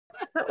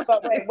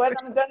But wait, what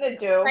I'm gonna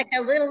do. Like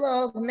a little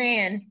old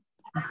man.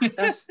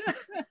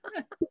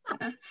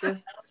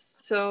 Just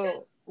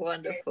so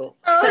wonderful.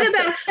 Oh, look at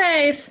that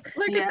face.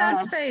 Look at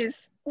that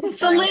face.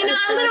 Selena,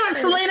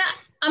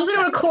 I'm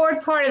gonna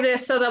record part of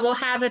this so that we'll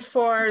have it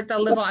for the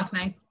live on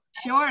thing.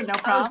 Sure, no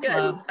problem.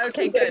 Oh, good.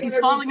 Okay, good. He's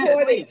falling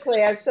asleep,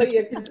 Claire, so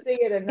you can see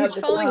it another He's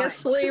falling time.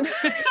 asleep.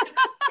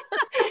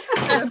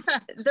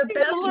 The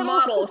best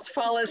models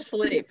fall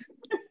asleep.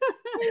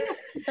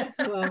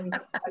 Well,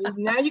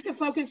 now you can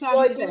focus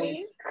on the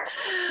face.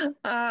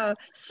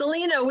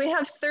 Selena, we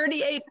have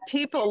 38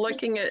 people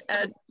looking at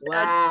Foo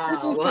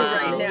Foo Wow.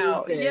 right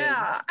now. Amazing.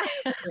 Yeah.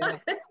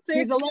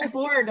 She's a little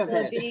bored of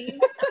it.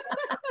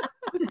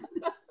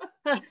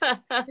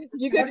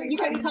 You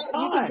can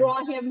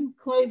draw him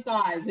closed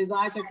eyes. His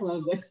eyes are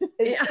closing.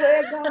 Is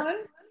Claire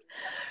gone?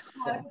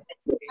 I'm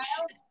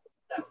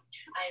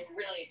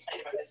really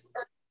excited about this.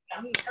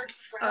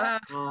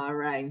 All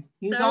right.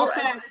 He's all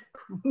set.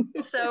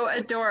 So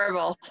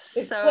adorable.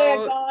 Is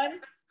Claire gone?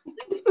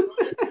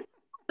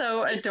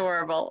 So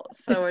adorable.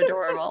 So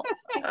adorable.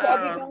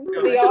 Probably going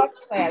to the art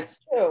class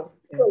too.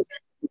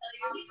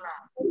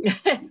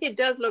 It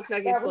does look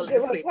like he's falling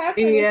asleep.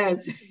 He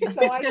is. So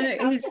I'm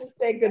gonna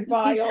say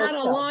goodbye. He's had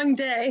a long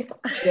day.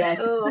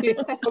 Yes.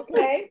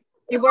 Okay.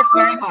 He works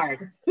very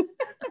hard.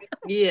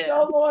 Yeah.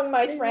 So long,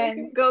 my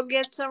friend. Go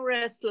get some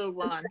rest, little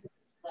one.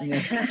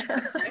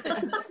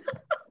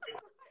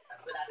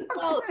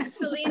 Well,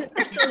 Selena,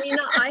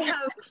 I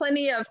have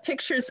plenty of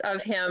pictures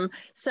of him.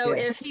 So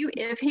if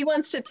he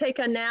wants to take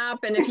a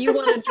nap, and if you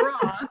want to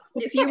draw,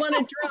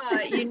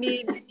 you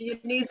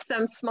need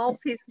some small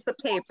pieces of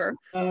paper.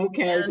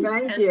 Okay,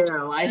 thank you.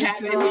 I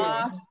have it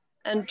here.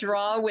 And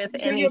draw with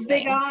anything. Your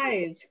big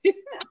eyes.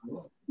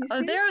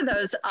 Oh, there are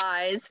those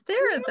eyes.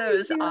 There are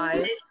those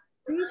eyes.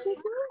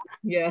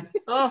 Yeah.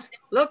 Oh,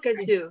 look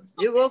at you.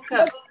 You woke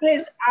up. Look at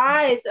his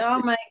eyes. Oh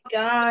my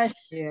gosh.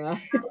 Yeah.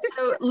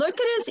 So look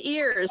at his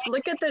ears.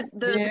 Look at the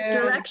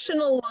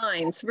directional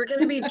lines. We're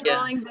going to be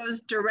drawing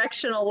those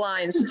directional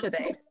lines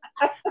today.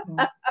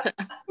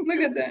 Look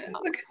at that.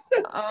 Look at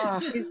that. Oh,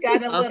 He's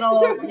got a little,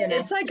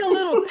 it's like a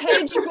little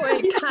page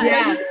boy cut.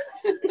 Yes.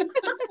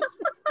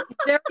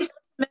 Very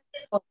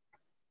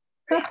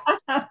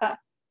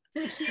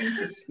He's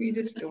the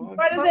sweetest dog.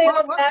 What are they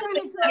all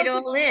it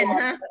all in,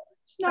 huh?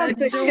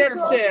 It's a Shih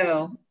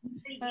Tzu.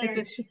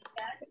 It's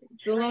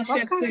a little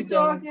Shih Tzu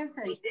dog. Is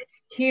he?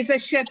 He's a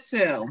Shih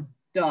Tzu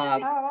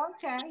dog. Oh,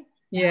 okay.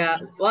 Yeah.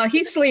 Well,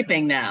 he's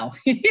sleeping now.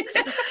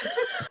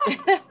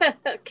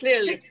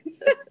 Clearly.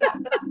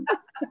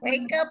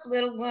 Wake up,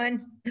 little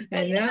one.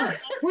 I know.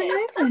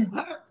 What happened?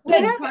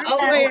 Oh,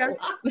 where?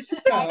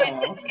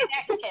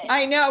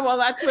 I know. Well,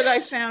 that's what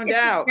I found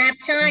out. Nap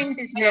time.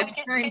 His nap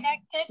time.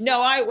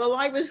 No, I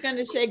was going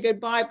to say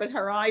goodbye, but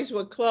her eyes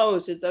were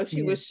closed as though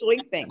she was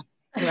sleeping.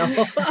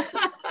 No.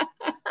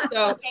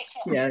 So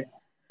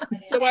Yes.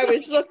 So I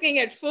was looking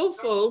at Foo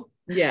Foo.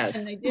 Yes.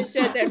 And they just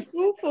said that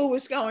Foo Foo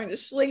was going to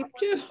sleep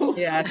too.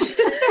 Yes.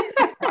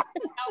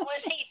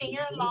 Was he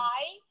there live?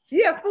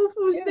 Yeah, Foo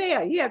Foo's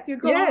there. Yeah, if you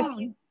go on.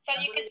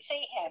 So you can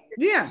see him.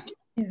 Yeah.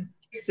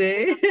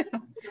 See?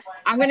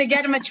 I'm going to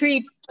get him a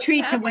treat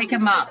to wake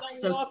him up.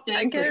 So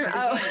stay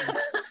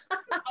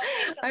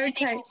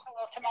Okay.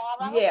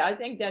 Yeah, I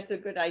think that's a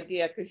good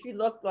idea because she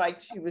looked like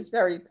she was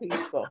very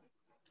peaceful.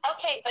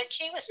 Okay, but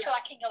she was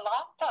talking a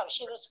lot though.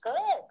 She was good.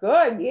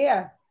 Good,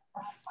 yeah.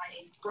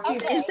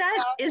 Okay,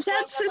 Is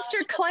that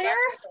Sister Claire?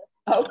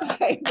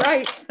 Okay,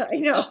 right. I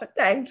know.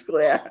 Thanks,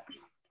 Claire.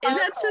 Is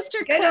that Sister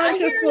Get Claire? on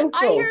to Foo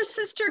I Foo. hear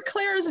Sister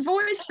Claire's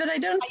voice, but I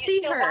don't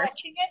see her.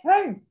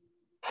 Hey,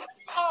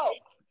 Oh,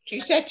 she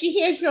said she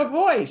hears your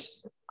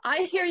voice.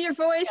 I hear your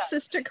voice,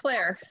 Sister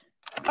Claire.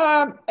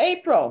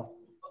 April.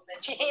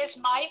 she hears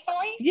my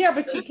voice? Yeah,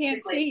 but she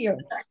can't see you.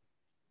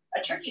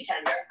 A turkey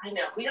tender. I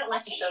know. We don't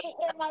like to show you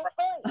hear my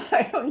voice.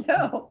 I don't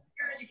know.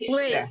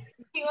 Wait.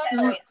 Your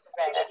voice,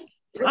 Loretta.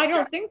 I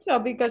don't think so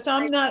because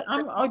I'm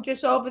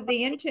just over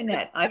the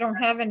internet. I don't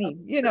have any,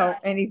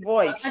 any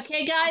voice.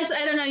 Okay, guys,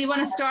 I don't know. You want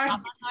to start?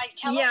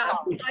 Yeah,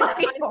 I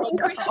think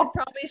we should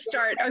probably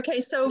start. Okay,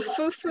 so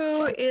Foo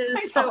Foo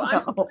is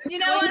You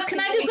know what?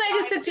 Can I just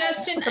make a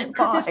suggestion?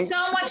 Because there's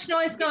so much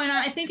noise going on.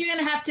 I think you're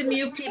going to have to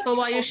mute people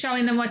while you're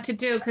showing them what to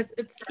do because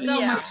it's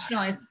so much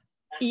noise.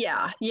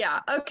 Yeah.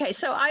 Okay,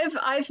 so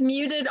I've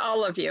muted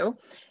all of you.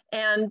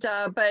 And,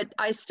 but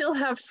I still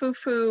have Foo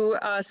Foo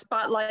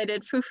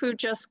spotlighted. Foo Foo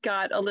just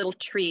got a little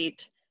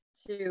treat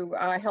to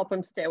help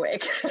him stay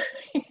awake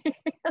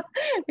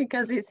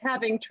because he's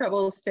having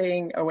trouble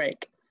staying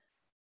awake.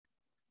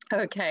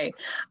 Okay,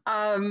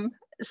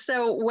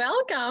 so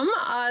welcome.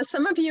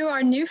 Some of you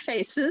are new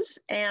faces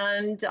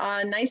and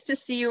nice to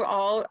see you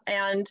all.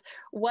 And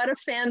what a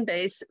fan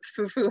base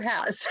Foo Foo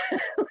has.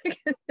 Look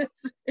at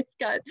this.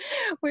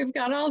 We've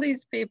got all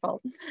these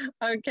people.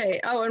 Okay.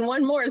 Oh, and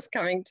one more is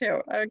coming too.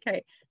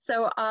 Okay.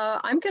 So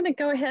I'm going to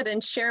go ahead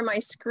and share my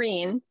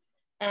screen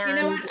You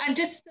know And what?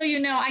 Just so you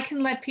know, I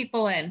can let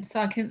people in,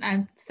 so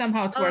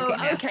somehow it's working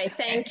now. okay,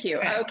 thank you.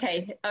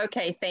 Right.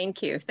 Okay,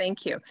 thank you.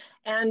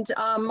 And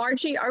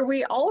Margie, are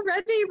we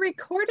already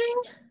recording?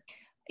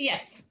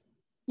 Yes.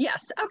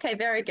 Yes, okay,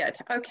 very good.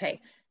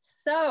 Okay,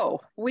 so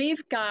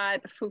we've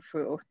got Foo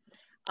Foo.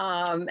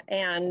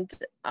 And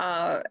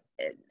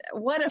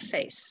what a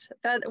face.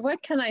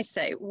 What can I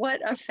say?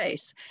 What a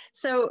face.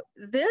 So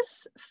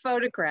this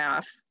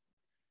photograph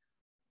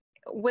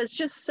was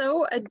just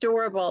so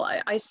adorable.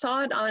 I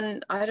saw it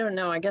on, I don't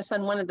know, I guess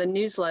on one of the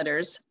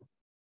newsletters,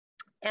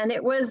 and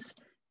it was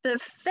the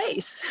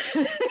face.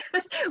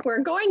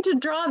 We're going to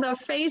draw the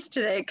face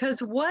today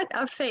because what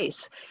a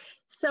face.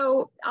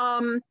 So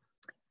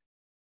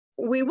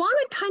we want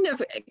to kind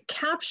of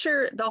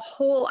capture the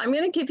whole. I'm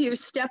going to give you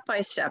step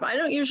by step. I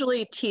don't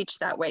usually teach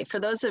that way. For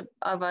those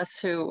of us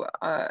who,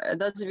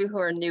 those of you who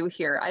are new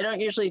here, I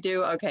don't usually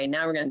do, okay,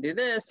 now we're going to do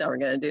this, now we're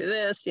going to do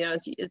this. You know,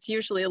 it's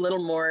usually a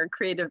little more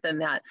creative than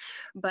that.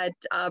 But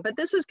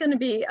this is going to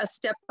be a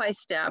step by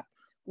step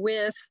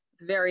with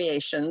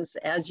variations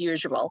as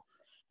usual.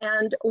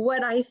 And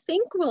what I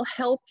think will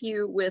help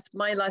you with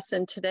my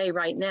lesson today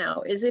right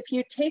now is if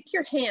you take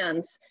your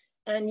hands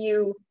and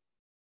you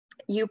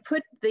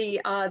put the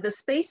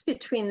space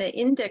between the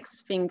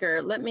index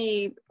finger. Let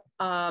me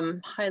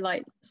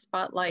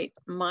spotlight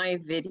my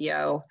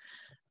video.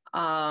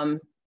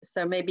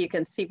 So maybe you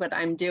can see what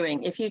I'm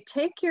doing. If you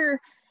take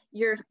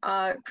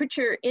put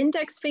your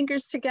index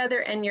fingers together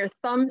and your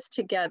thumbs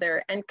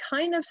together and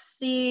kind of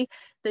see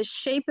the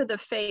shape of the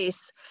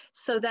face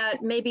so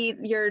that maybe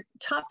your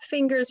top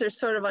fingers are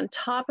sort of on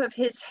top of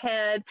his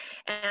head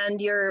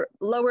and your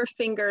lower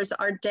fingers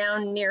are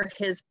down near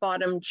his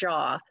bottom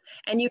jaw.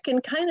 And you can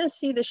kind of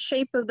see the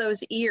shape of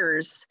those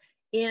ears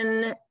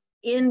in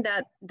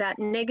that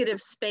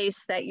negative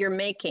space that you're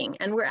making.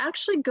 And we're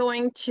actually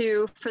going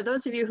to, for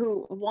those of you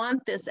who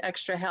want this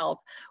extra help,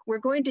 we're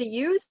going to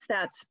use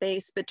that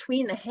space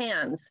between the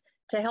hands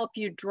to help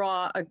you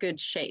draw a good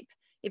shape.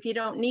 If you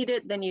don't need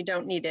it, then you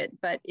don't need it.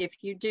 But if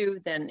you do,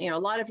 then, you know, a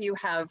lot of you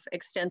have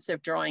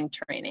extensive drawing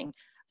training.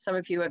 Some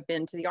of you have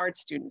been to the Art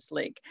Students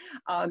League.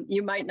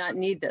 You might not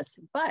need this,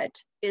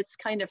 but it's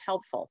kind of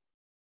helpful.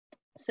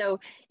 So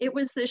it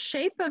was the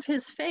shape of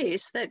his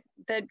face that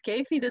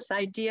gave me this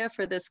idea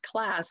for this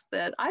class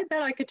that I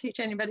bet I could teach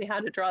anybody how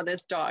to draw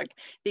this dog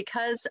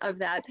because of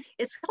that.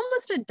 It's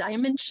almost a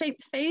diamond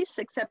shaped face,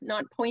 except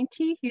not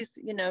pointy. He's,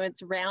 you know,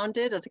 it's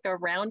rounded. It's like a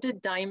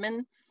rounded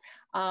diamond.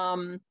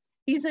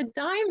 He's a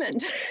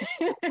diamond.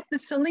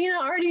 Selena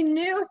already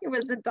knew he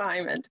was a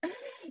diamond.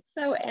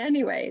 So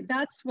anyway,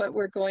 that's what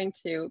we're going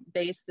to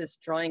base this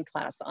drawing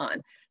class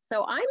on.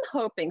 So I'm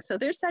hoping, so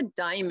there's that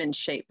diamond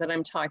shape that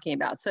I'm talking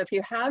about. So if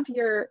you have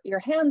your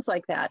hands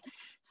like that,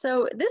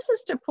 so this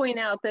is to point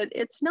out that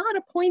it's not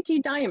a pointy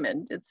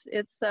diamond.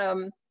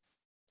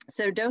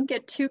 So don't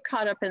get too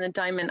caught up in the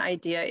diamond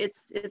idea.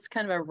 It's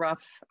kind of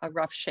a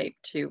rough shape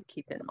to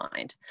keep in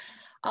mind.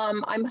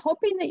 I'm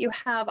hoping that you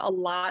have a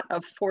lot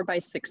of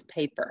 4x6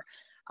 paper.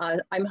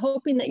 I'm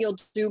hoping that you'll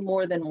do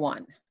more than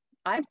one.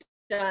 I've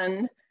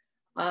done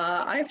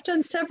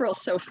several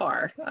so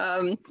far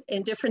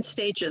in different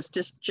stages,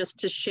 just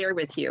to share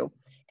with you.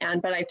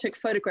 But I took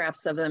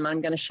photographs of them.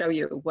 I'm going to show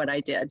you what I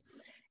did.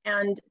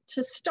 And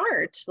to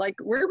start, like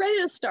we're ready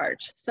to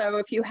start. So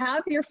if you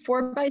have your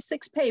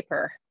 4x6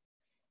 paper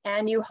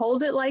and you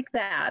hold it like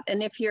that,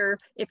 and if you're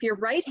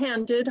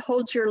right-handed,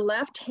 hold your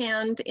left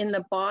hand in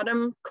the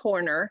bottom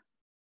corner,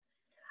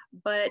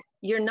 but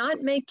you're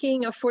not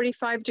making a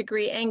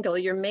 45-degree angle.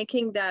 You're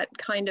making that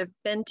kind of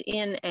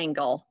bent-in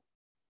angle.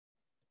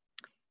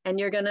 And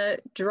you're gonna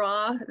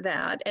draw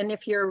that. And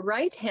if you're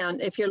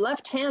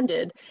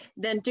left-handed,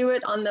 then do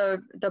it on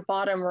the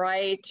bottom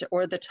right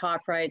or the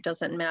top right,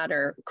 doesn't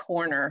matter,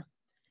 corner,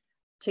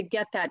 to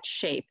get that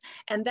shape.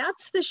 And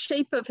that's the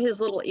shape of his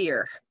little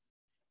ear.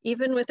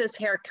 Even with his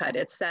haircut,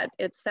 it's that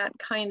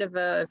kind of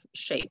a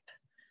shape.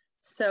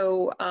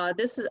 So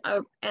this is,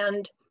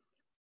 and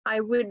I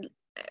would,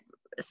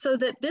 so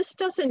that this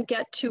doesn't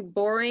get too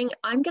boring,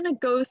 I'm gonna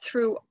go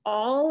through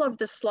all of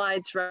the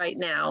slides right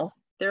now.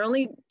 There are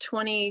only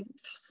 20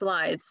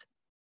 slides.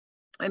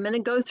 I'm going to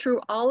go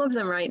through all of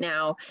them right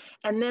now,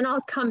 and then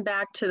I'll come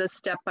back to the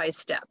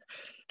step-by-step.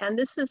 And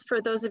this is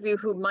for those of you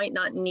who might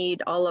not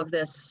need all of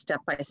this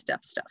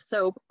step-by-step stuff.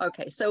 So,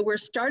 okay, so we're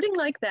starting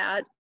like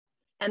that,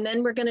 and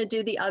then we're going to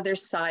do the other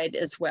side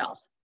as well.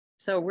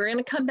 So we're going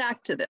to come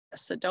back to this,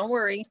 so don't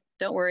worry.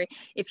 Don't worry.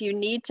 If you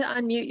need to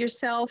unmute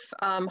yourself,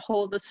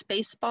 hold the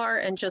space bar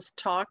and just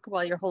talk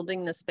while you're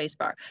holding the space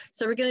bar.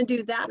 So we're going to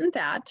do that and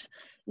that.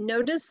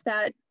 Notice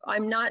that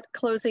I'm not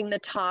closing the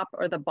top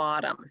or the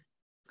bottom.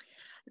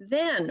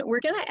 Then we're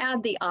going to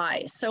add the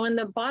eyes. So in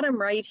the bottom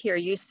right here,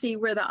 you see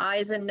where the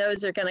eyes and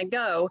nose are going to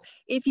go.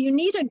 If you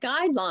need a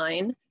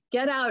guideline,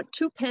 get out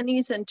 2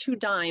 pennies and 2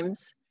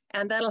 dimes,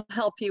 and that'll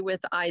help you with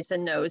eyes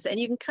and nose. And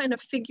you can kind of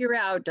figure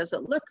out, does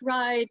it look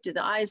right? Do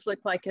the eyes look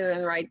like they're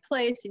in the right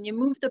place? And you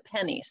move the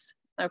pennies.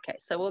 Okay,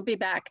 so we'll be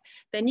back.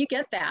 Then you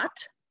get that.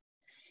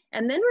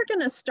 And then we're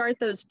going to start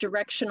those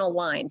directional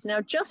lines. Now,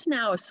 just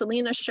now,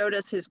 Selena showed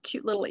us his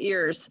cute little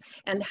ears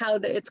and how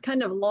it's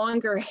kind of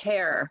longer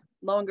hair,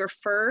 longer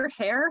fur,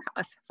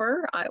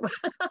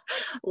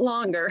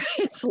 longer.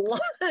 It's long,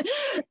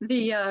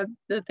 the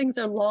things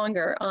are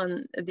longer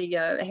on the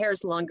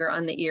hair's longer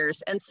on the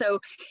ears. And so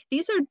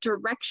these are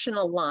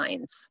directional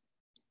lines.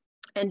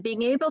 And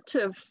being able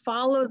to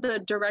follow the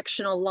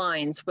directional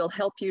lines will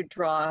help you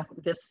draw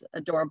this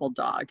adorable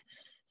dog.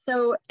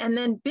 So, and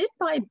then bit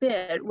by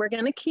bit, we're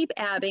going to keep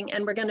adding,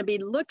 and we're going to be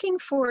looking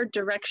for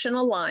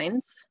directional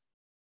lines.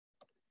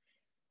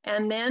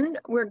 And then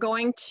we're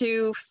going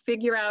to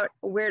figure out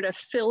where to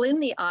fill in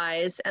the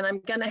eyes. And I'm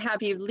going to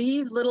have you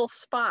leave little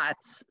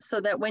spots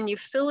so that when you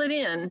fill it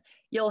in,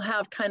 you'll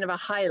have kind of a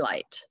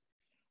highlight.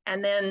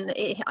 And then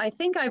I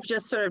think I've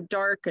just sort of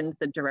darkened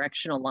the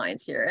directional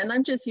lines here, and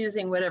I'm just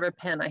using whatever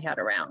pen I had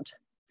around.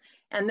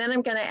 And then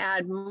I'm going to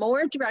add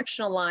more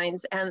directional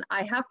lines. And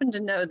I happen to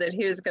know that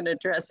he was going to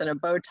dress in a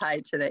bow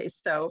tie today.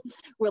 So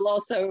we'll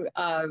also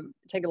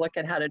take a look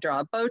at how to draw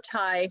a bow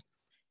tie.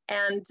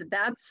 And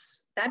that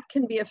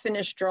can be a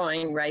finished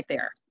drawing right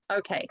there.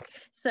 Okay,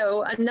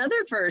 so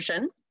another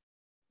version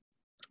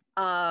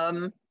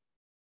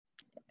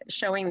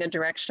showing the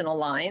directional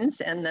lines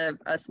and a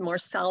more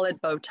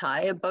solid bow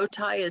tie. A bow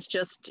tie is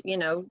just, you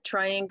know,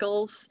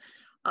 triangles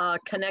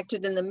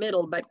connected in the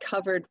middle, but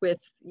covered with,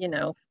 you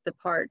know, the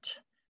part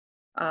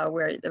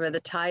where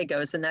the tie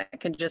goes, and that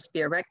can just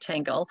be a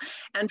rectangle.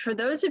 And for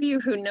those of you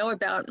who know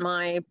about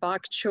my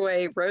bok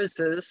choy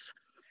roses,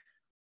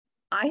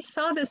 I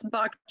saw this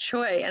bok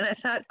choy and I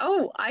thought,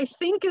 oh, I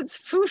think it's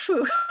Foo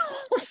Foo.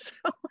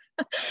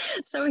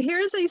 So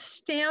here's a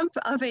stamp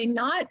of a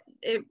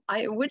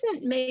I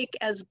wouldn't make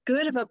as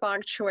good of a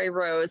bok choy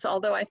rose,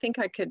 although I think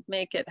I could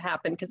make it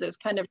happen because it was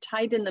kind of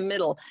tight in the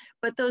middle.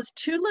 But those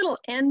two little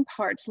end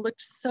parts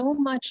looked so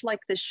much like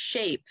the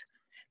shape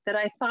that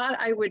I thought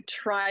I would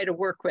try to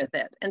work with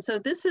it. And so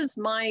this is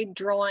my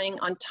drawing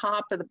on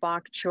top of the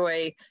bok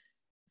choy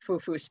Foo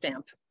Foo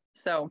stamp.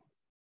 So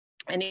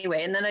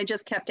anyway, and then I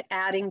just kept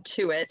adding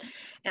to it.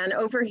 And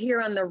over here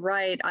on the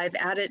right, I've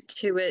added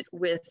to it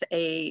with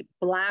a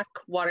black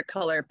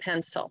watercolor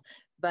pencil.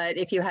 But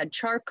if you had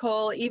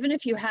charcoal, even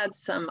if you had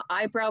some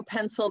eyebrow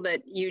pencil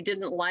that you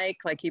didn't like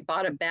you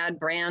bought a bad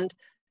brand,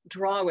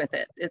 draw with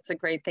it. It's a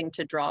great thing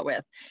to draw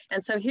with.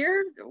 And so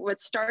here, what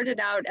started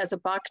out as a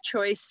bok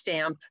choy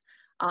stamp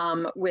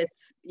with,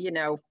 you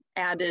know,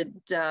 added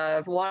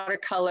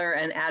watercolor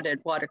and added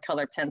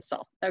watercolor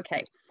pencil.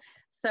 Okay.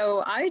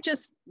 So I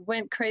just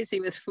went crazy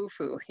with Foo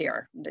Foo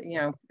here, you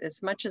know,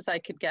 as much as I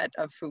could get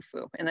of Foo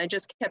Foo. And I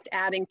just kept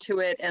adding to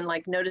it and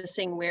like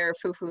noticing where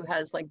Foo Foo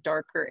has like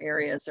darker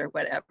areas or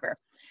whatever.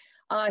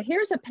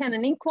 Here's a pen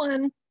and ink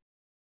one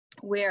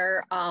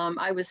where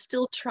I was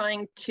still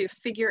trying to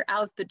figure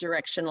out the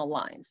directional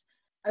lines.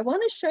 I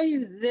want to show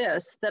you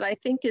this that I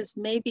think is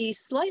maybe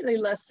slightly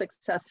less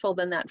successful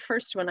than that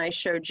first one I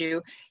showed you,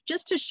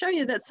 just to show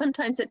you that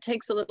sometimes it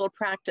takes a little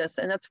practice,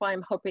 and that's why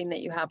I'm hoping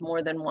that you have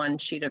more than one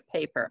sheet of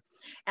paper.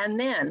 And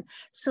then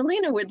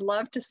Selena would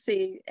love to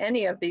see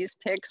any of these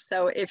pics,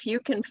 so if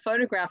you can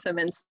photograph them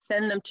and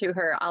send them to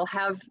her, I'll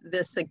have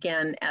this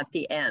again at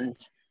the end.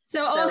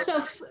 So also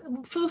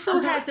Foo Foo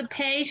has a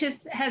page,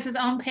 has his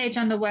own page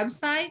on the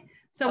website.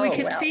 So we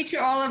could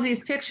feature all of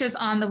these pictures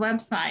on the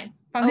website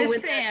from his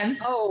fans.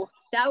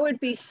 That would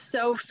be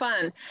so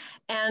fun.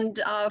 And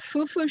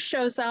Foo Foo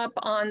shows up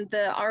on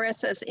the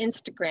RSS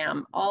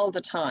Instagram all the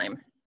time.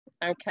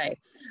 Okay,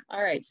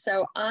 all right,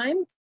 so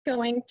I'm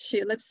going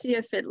to, let's see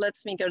if it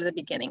lets me go to the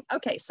beginning.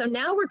 Okay, so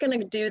now we're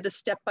gonna do the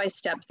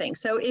step-by-step thing.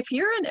 So if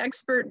you're an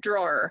expert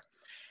drawer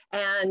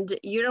and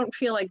you don't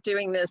feel like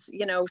doing this,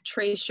 you know,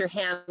 trace your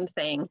hand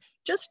thing,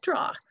 just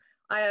draw.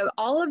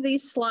 All of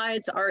these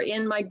slides are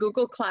in my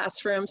Google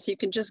Classroom, so you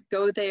can just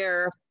go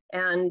there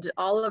and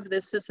all of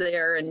this is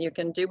there and you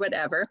can do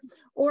whatever,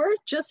 or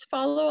just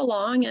follow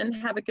along and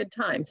have a good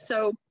time.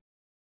 So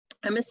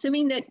I'm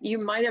assuming that you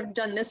might have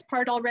done this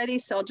part already,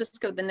 so I'll just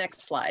go to the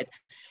next slide.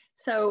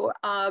 So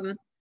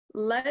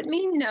let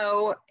me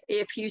know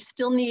if you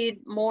still need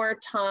more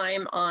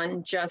time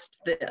on just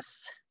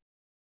this.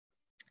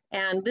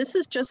 And this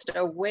is just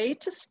a way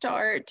to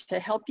start to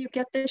help you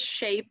get this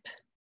shape,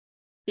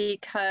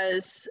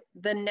 because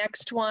the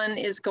next one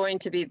is going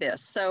to be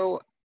this. So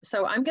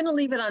I'm going to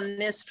leave it on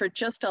this for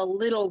just a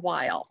little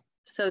while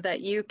so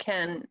that you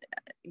can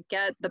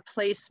get the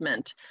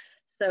placement.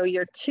 So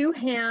your two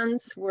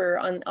hands were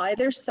on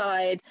either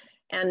side,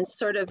 and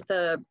sort of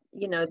the,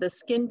 you know, the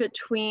skin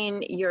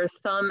between your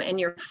thumb and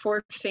your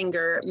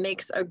forefinger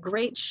makes a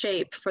great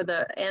shape for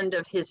the end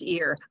of his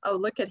ear. Oh,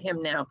 look at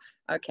him now.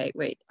 Okay,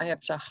 wait, I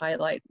have to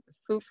highlight.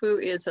 Foo Foo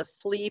is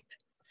asleep.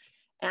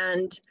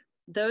 And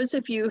those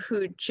of you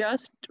who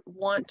just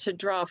want to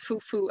draw Foo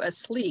Foo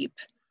asleep,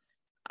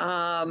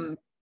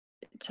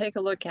 take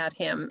a look at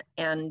him,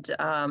 and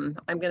I'm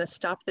going to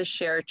stop the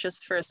share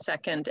just for a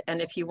second.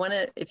 And if you want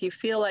to, if you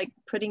feel like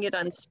putting it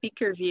on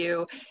speaker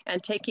view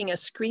and taking a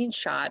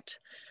screenshot,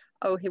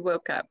 Oh, he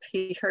woke up.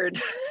 He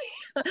heard,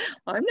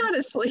 I'm not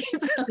asleep.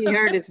 He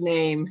heard his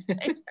name.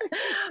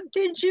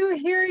 Did you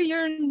hear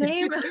your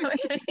name?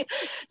 Okay.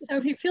 So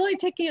if you feel like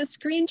taking a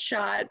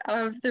screenshot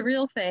of the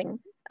real thing,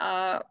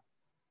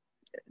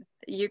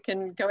 you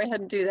can go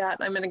ahead and do that.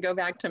 I'm going to go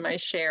back to my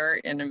share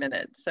in a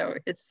minute. So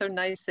it's so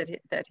nice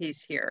that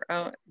he's here.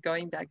 Oh,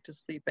 going back to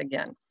sleep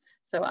again.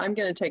 So I'm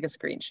going to take a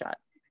screenshot.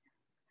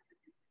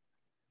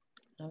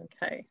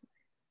 Okay.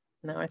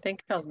 Now I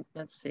think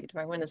let's see, do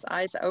I want his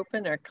eyes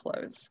open or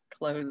close?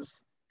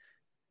 Close.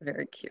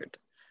 Very cute.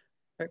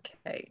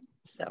 Okay,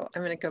 so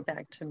I'm going to go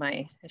back to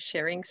my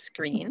sharing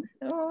screen.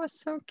 Oh,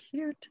 so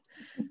cute.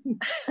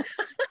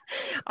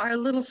 Our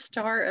little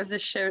star of the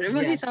show.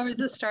 Well, he's always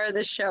the star of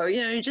the show.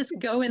 You know, you just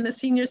go in the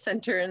senior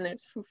center and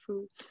there's Foo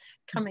Foo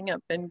coming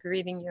up and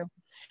greeting you.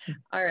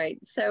 All right,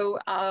 so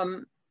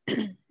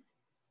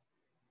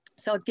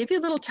so I'll give you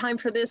a little time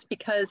for this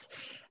because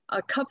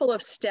a couple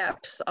of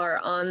steps are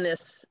on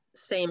this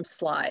same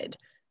slide.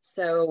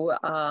 So,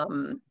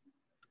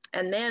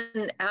 and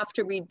then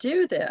after we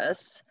do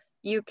this,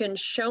 you can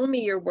show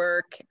me your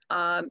work.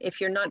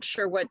 If you're not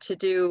sure what to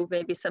do,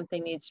 maybe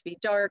something needs to be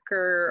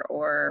darker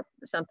or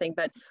something,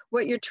 but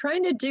what you're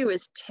trying to do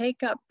is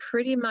take up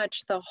pretty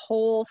much the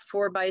whole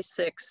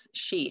 4x6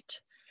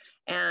 sheet.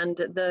 And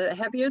the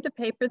heavier the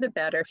paper, the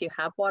better. If you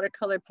have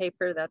watercolor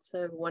paper, that's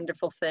a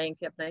wonderful thing.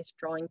 If you have nice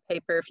drawing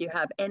paper, if you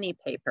have any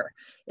paper,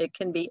 it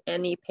can be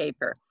any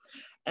paper.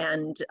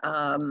 And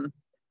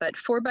but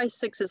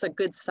 4x6 is a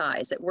good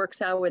size. It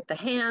works out with the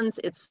hands.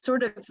 It's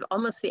sort of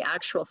almost the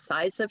actual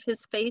size of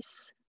his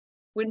face,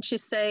 wouldn't you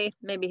say?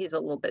 Maybe he's a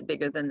little bit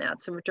bigger than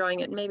that. So we're drawing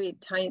it maybe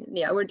tiny.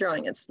 Yeah, we're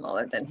drawing it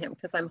smaller than him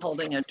because I'm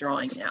holding a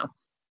drawing now.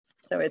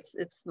 So it's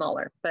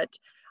smaller, but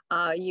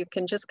you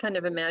can just kind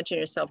of imagine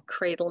yourself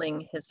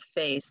cradling his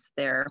face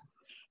there.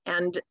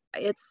 And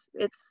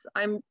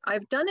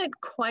I've done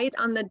it quite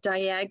on the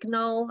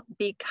diagonal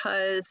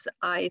because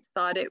I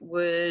thought it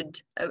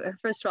would,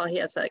 first of all, he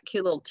has a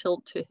cute little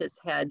tilt to his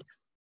head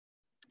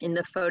in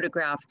the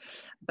photograph,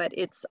 but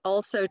it's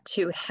also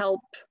to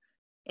help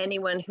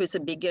anyone who's a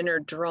beginner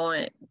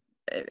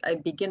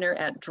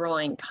at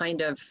drawing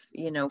kind of,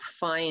 you know,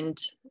 find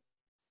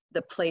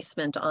the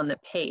placement on the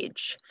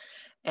page.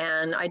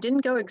 And I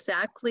didn't go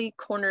exactly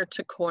corner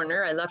to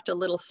corner. I left a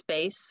little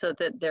space so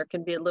that there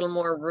can be a little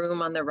more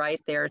room on the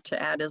right there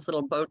to add his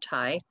little bow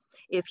tie.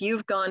 If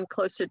you've gone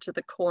closer to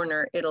the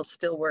corner, it'll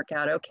still work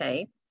out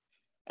okay.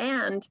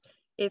 And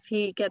if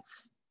he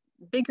gets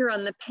bigger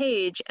on the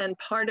page and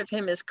part of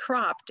him is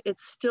cropped,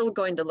 it's still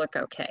going to look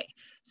okay.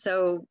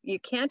 So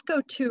you can't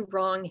go too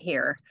wrong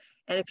here.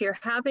 And if you're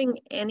having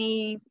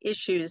any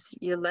issues,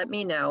 you let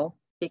me know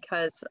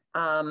because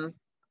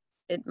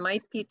it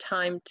might be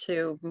time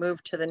to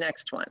move to the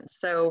next one.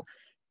 So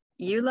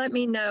you let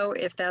me know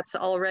if that's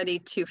already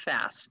too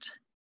fast.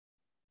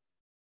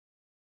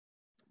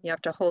 You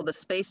have to hold the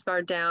space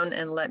bar down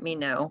and let me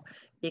know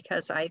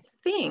because I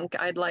think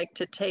I'd like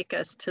to take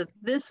us to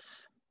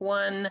this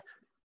one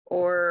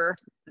or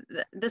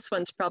this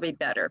one's probably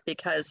better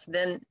because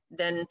then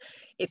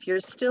if you're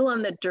still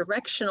on the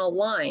directional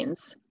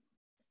lines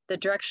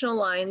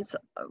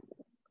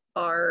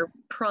are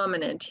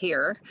prominent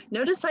here.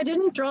 Notice I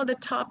didn't draw the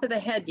top of the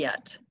head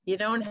yet. You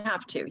don't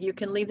have to. You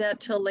can leave that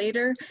till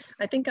later.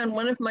 I think on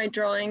one of my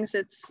drawings,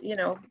 it's, you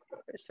know,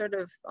 sort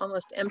of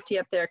almost empty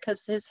up there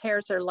because his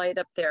hairs are light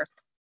up there.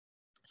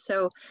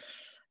 So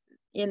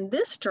in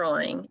this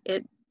drawing,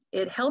 it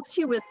helps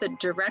you with the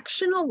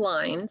directional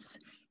lines,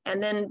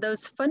 and then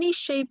those funny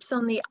shapes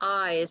on the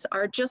eyes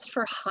are just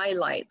for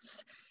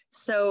highlights.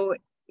 So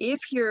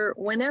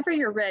whenever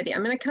you're ready,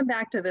 I'm going to come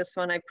back to this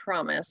one, I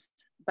promise.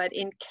 But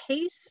in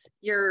case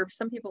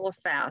some people are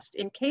fast,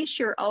 in case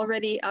you're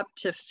already up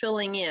to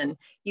filling in,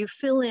 you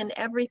fill in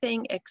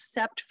everything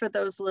except for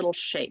those little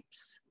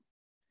shapes.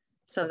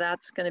 So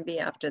that's going to be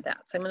after that.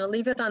 So I'm going to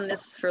leave it on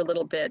this for a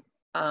little bit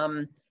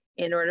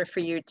in order for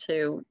you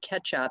to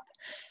catch up.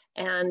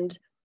 And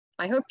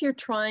I hope you're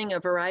trying a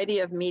variety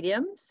of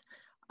mediums.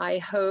 I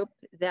hope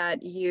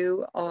that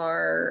you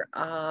are,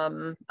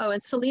 oh,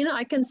 and Selena,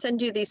 I can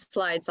send you these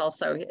slides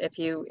also if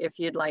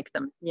you'd like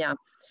them. Yeah.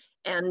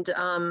 And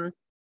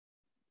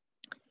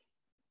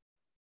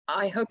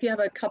I hope you have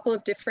a couple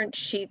of different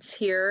sheets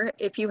here.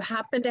 If you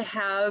happen to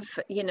have,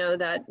 you know,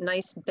 that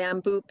nice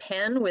bamboo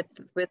pen with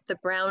the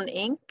brown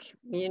ink,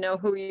 you know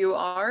who you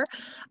are,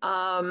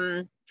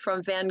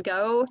 from Van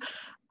Gogh,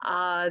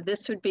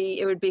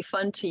 it would be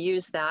fun to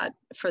use that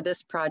for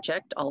this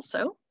project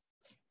also.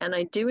 And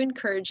I do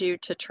encourage you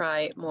to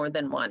try more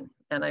than one.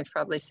 And I've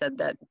probably said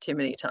that too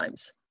many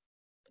times.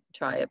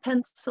 Try a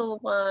pencil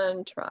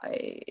one,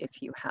 try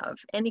if you have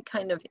any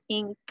kind of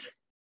ink.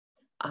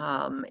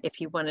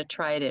 If you want to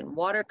try it in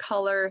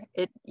watercolor,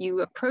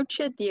 you approach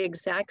it the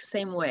exact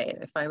same way.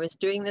 If I was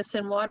doing this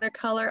in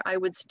watercolor, I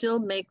would still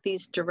make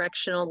these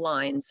directional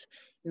lines,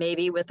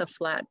 maybe with a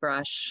flat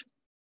brush,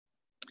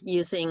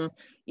 using,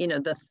 you know,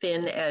 the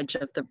thin edge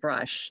of the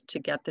brush to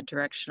get the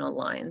directional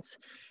lines.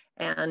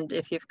 And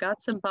if you've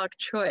got some bok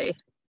choy,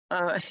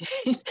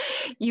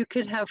 You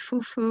could have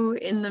Foo Foo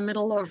in the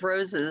middle of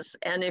roses.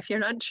 And if you're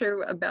not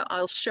sure about,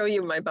 I'll show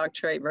you my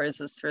boctorite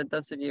roses for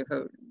those of you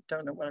who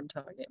don't know what I'm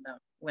talking about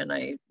when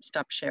I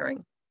stop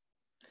sharing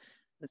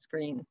the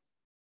screen.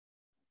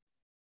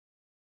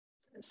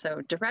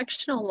 So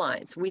directional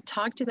lines, we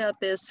talked about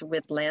this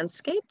with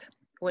landscape.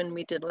 When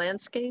we did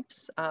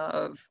landscapes,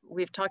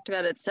 we've talked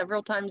about it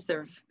several times.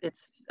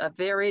 It's a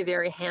very,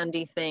 very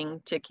handy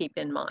thing to keep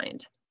in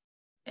mind.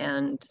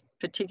 And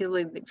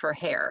particularly for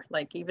hair,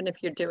 like even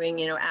if you're doing,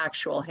 you know,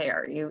 actual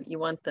hair, you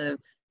want the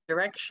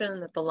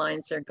direction that the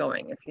lines are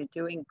going. If you're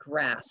doing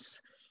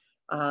grass,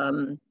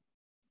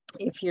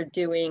 if you're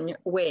doing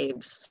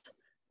waves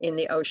in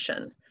the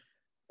ocean.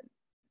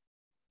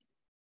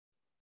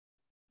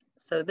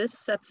 So this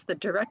sets the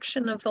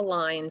direction of the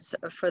lines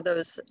for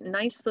those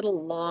nice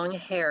little long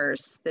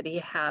hairs that he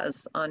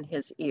has on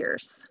his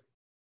ears.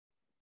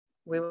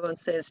 We won't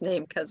say his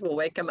name because we'll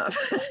wake him up.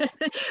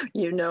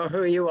 You know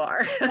who you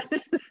are.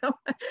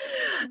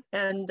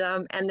 and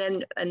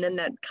then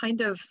that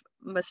kind of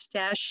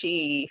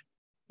mustachy,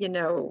 you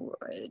know,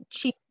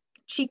 cheek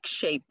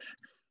shape,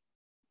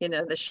 you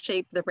know,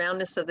 the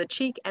roundness of the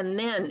cheek, and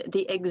then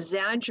the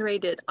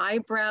exaggerated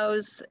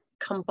eyebrows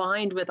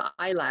combined with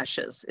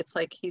eyelashes. It's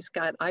like he's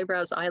got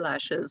eyebrows,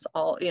 eyelashes,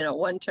 all, you know,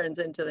 one turns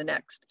into the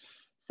next.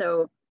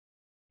 So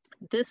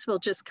this will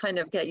just kind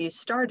of get you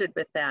started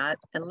with that.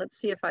 And let's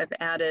see if I've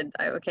added,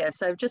 okay,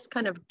 so I've just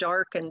kind of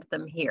darkened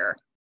them here.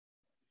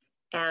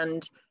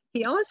 And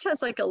he almost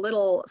has like a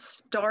little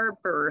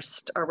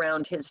starburst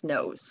around his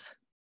nose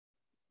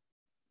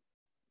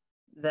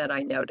that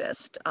I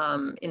noticed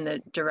in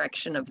the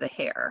direction of the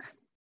hair.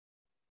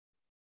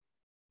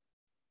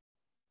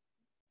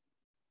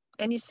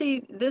 And you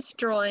see, this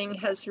drawing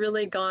has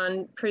really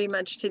gone pretty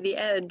much to the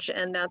edge,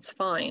 and that's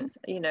fine.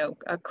 You know,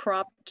 a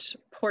cropped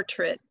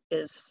portrait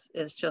is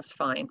just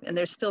fine. And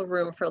there's still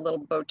room for a little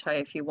bow tie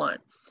if you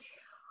want.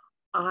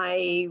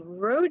 I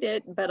wrote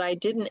it, but I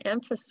didn't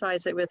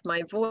emphasize it with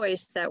my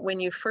voice, that when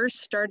you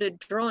first started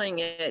drawing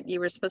it, you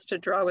were supposed to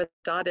draw with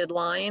dotted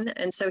line.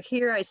 And so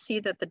here I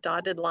see that the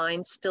dotted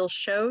line still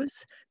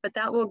shows, but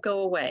that will go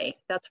away.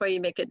 That's why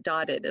you make it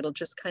dotted. It'll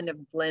just kind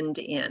of blend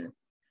in.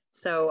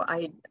 So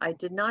I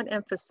did not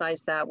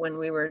emphasize that when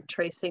we were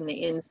tracing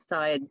the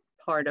inside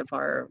part of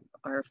our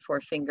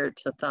forefinger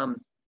to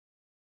thumb.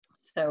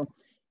 So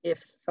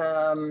if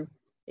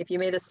you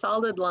made a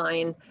solid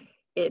line,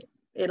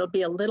 it'll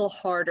be a little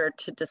harder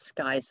to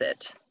disguise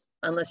it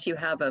unless you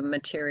have a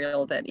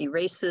material that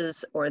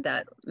erases or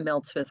that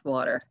melts with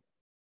water.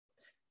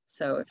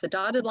 So if the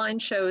dotted line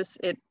shows,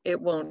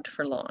 it won't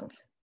for long.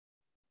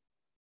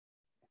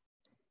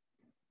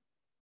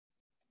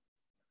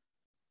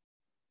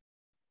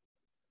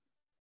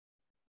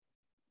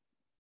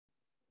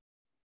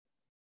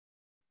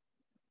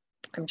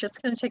 I'm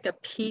just going to take a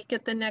peek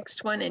at the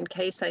next one in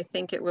case I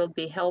think it will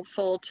be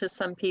helpful to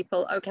some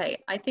people. Okay,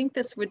 I think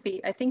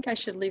I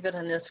should leave it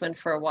on this one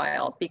for a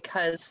while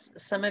because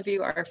some of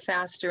you are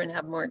faster and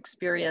have more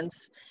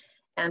experience.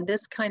 And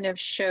this kind of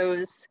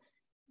shows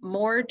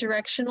more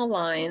directional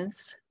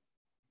lines.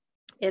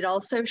 It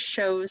also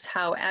shows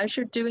how, as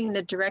you're doing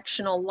the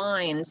directional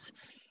lines,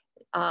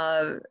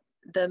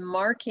 the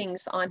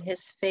markings on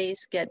his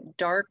face get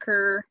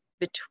darker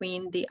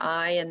between the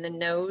eye and the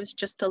nose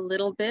just a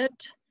little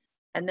bit.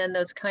 And then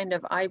those kind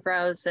of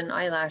eyebrows and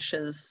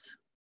eyelashes.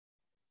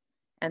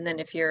 And then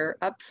if you're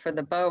up for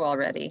the bow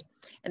already,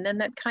 and then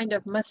that kind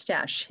of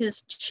mustache,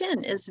 his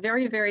chin is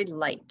very, very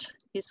light.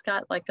 He's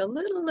got like a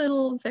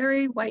little,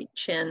 very white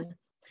chin.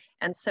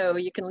 And so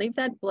you can leave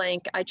that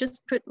blank. I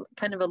just put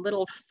kind of a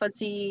little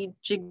fuzzy,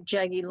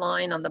 jig-jaggy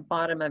line on the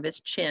bottom of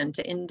his chin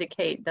to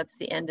indicate that's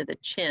the end of the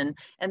chin.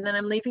 And then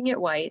I'm leaving it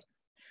white.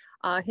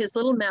 His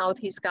little mouth,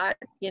 he's got,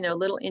 you know,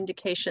 little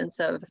indications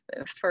of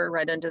fur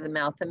right under the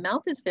mouth. The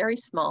mouth is very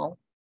small.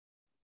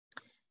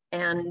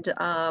 And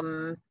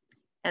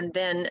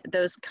then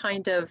those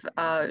kind of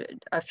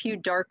a few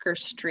darker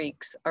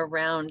streaks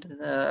around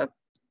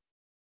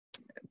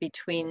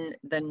between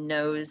the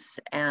nose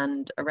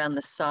and around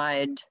the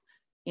side,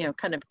 you know,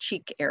 kind of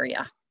cheek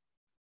area.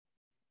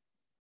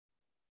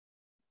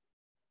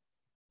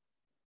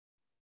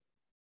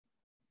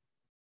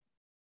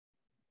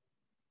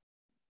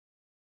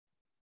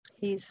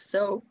 He's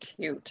so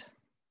cute.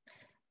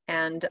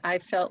 And I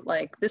felt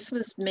like this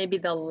was maybe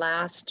the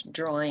last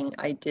drawing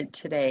I did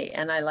today,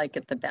 and I like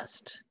it the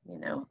best, you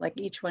know, like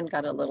each one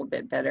got a little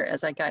bit better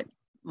as I got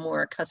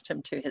more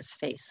accustomed to his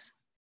face.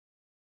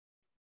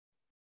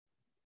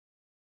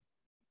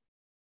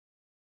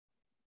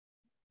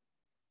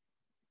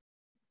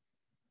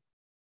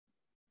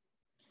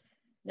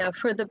 Now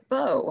for the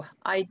bow,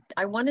 I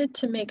wanted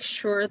to make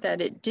sure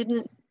that it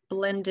didn't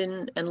blend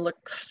in and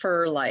look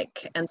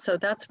fur-like. And so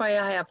that's why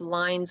I have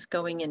lines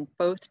going in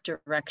both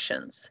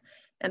directions.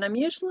 And I'm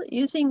usually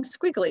using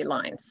squiggly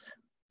lines.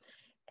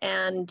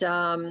 And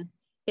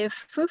if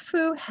Foo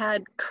Foo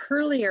had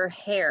curlier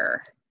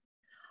hair,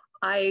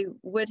 I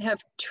would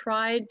have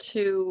tried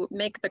to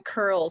make the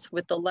curls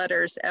with the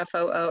letters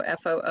F-O-O,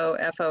 F-O-O,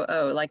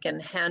 F-O-O, like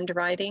in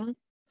handwriting.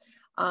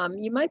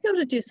 You might be able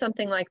to do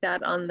something like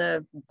that on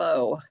the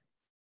bow.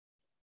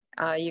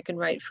 You can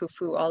write Foo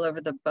Foo all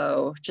over the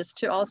bow, just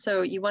to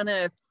also, you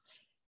wanna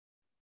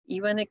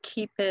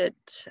keep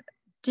it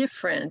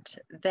different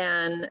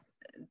than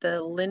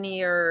the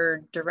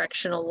linear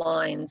directional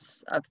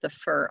lines of the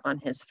fur on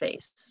his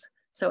face.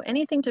 So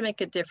anything to make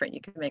it different.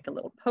 You can make a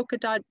little polka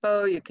dot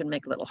bow, you can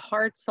make little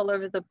hearts all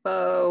over the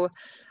bow,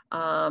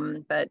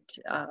 but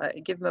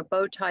give him a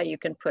bow tie, you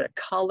can put a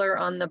color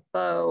on the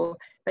bow,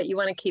 but you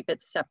wanna keep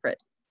it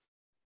separate.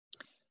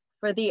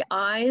 For the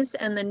eyes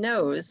and the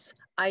nose,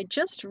 I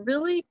just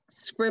really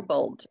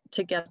scribbled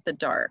to get the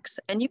darks,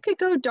 and you could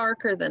go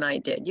darker than I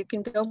did. You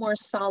can go more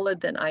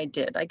solid than I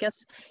did. I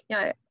guess,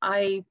 yeah,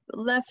 I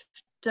left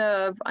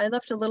a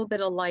little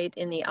bit of light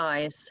in the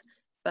eyes,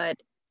 but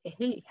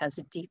he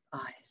has deep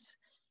eyes.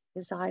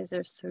 His eyes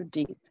are so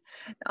deep.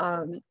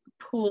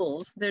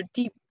 Pools, they're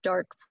deep,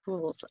 dark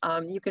pools.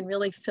 You can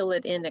really fill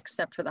it in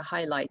except for the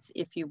highlights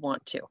if you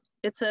want to.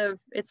 It's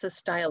a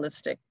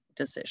stylistic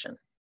decision,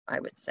 I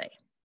would say.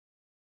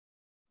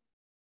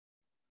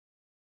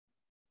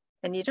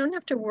 And you don't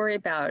have to worry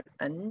about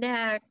a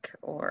neck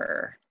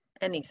or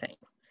anything.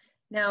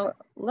 Now,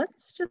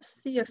 let's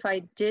just see if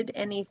I did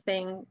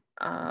anything.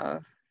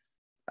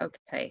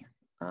 Okay,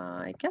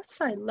 I guess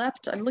I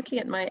left, I'm looking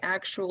at my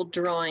actual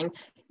drawing.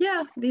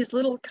 Yeah, these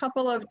little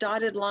couple of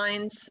dotted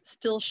lines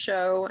still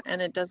show,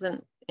 and it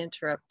doesn't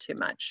interrupt too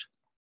much.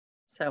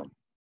 So.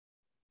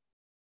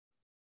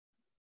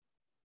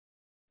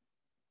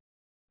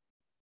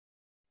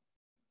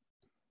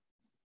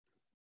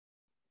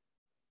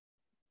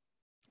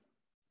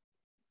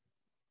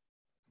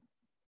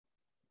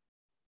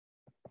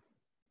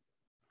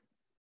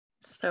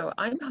 So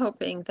I'm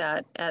hoping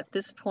that at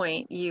this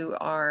point you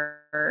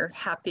are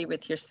happy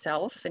with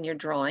yourself and your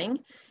drawing,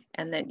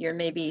 and that you're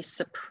maybe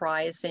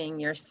surprising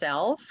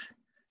yourself,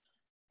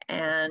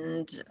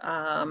 and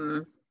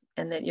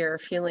that you're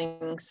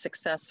feeling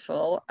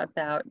successful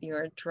about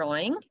your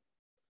drawing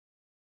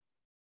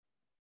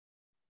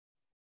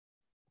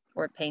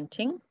or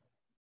painting.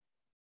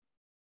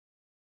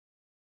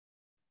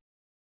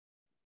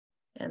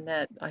 And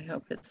that I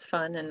hope it's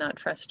fun and not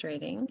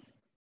frustrating.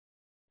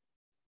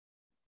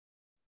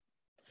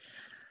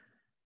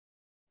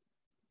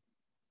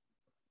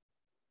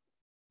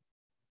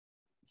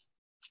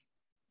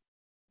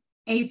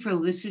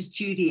 April, this is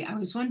Judy. I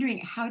was wondering,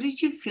 how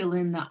did you fill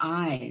in the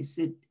eyes?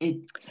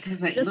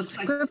 Because it looks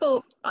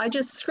scribble. I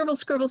just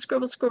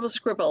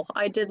scribble.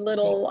 I did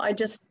little. I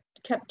just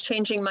kept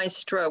changing my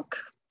stroke.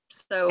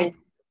 So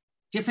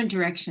different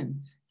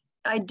directions.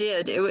 I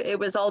did. It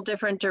was all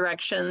different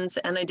directions,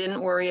 and I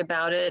didn't worry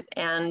about it.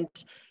 And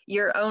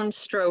your own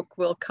stroke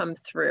will come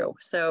through.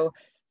 So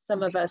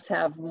some of us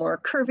have more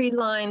curvy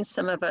lines.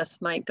 Some of us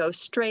might go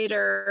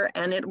straighter,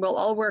 and it will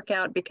all work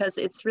out because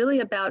it's really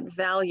about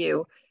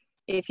value.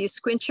 If you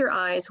squint your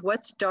eyes,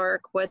 what's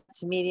dark,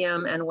 what's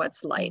medium, and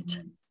what's light.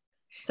 Mm-hmm.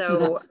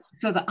 So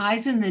the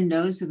eyes and the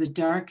nose are the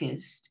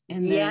darkest,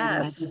 and then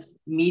yes, the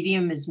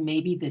medium is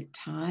maybe the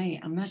tie.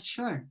 I'm not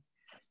sure.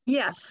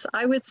 Yes,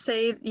 I would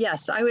say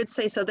yes. I would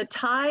say so. The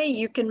tie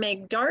you can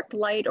make dark,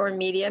 light, or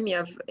medium.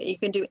 You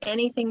can do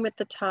anything with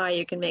the tie.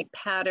 You can make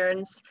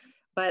patterns,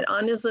 but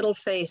on his little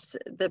face,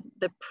 the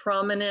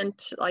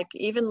prominent, like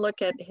even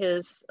look at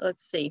his.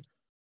 Let's see.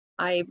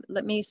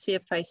 Let me see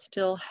if I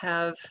still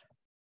have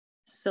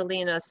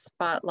Selena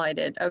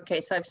spotlighted.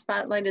 Okay, so I've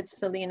spotlighted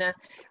Selena.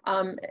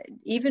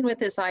 Even with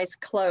his eyes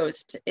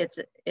closed,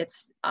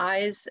 its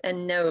eyes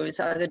and nose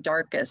are the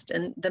darkest,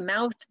 and the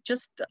mouth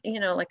just,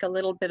 like a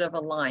little bit of a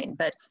line.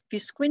 But if you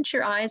squint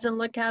your eyes and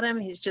look at him,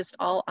 he's just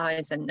all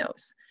eyes and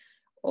nose.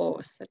 Oh,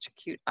 such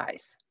cute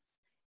eyes.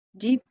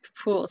 Deep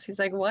pools. He's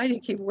like, why do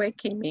you keep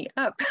waking me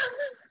up?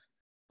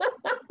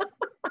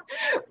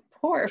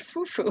 Poor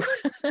Foo Foo.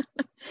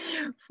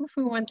 Foo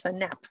Foo wants a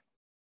nap.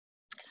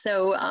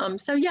 So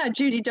yeah,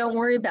 Judy, don't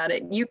worry about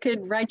it. You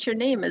could write your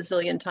name a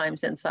zillion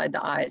times inside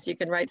the eyes. You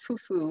can write Foo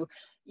Foo.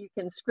 You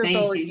can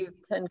scribble. You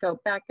can go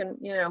back and,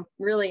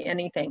 really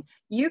anything.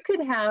 You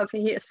could have,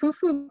 Foo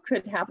Foo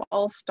could have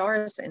all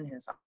stars in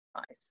his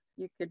eyes.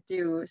 You could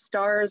do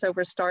stars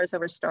over stars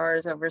over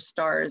stars over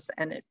stars,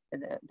 and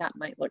that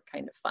might look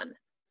kind of fun.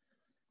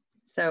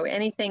 So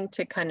anything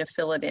to kind of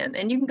fill it in.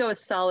 And you can go as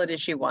solid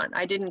as you want.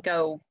 I didn't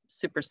go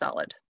super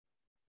solid.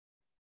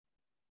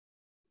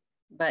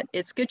 But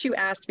it's good you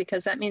asked,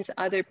 because that means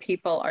other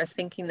people are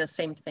thinking the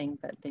same thing,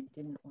 but they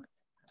didn't want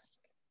to ask.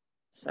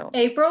 So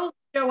April,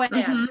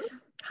 Joanne.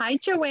 Hi,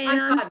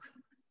 Joanne.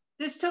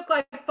 This took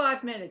like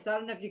 5 minutes. I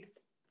don't know if you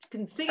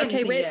can see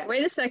anything yet.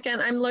 Wait a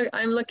second. I'm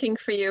looking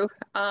for you.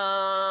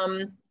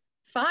 5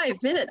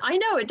 minutes. I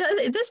know it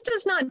does. This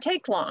does not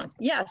take long.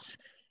 Yes.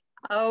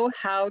 Oh,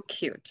 how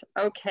cute.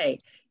 Okay,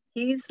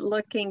 he's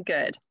looking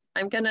good.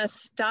 I'm gonna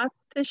stop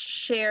the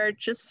share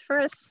just for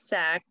a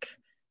sec.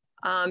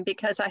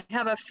 Because I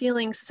have a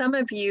feeling some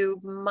of you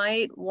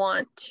might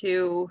want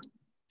to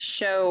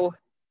show,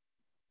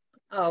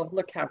 oh,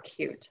 look how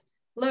cute.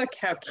 Look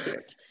how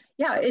cute.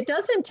 Yeah, it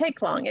doesn't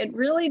take long. It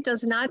really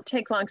does not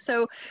take long.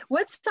 So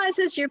what size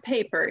is your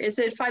paper? Is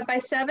it 5 by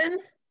 7?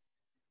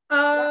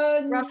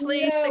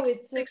 Roughly no, six,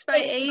 it's 6 by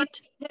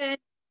 8?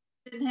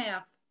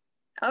 10.5.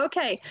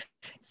 Okay,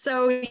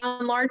 so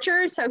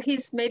larger, so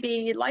he's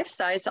maybe life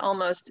size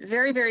almost.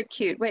 Very, very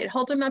cute. Wait,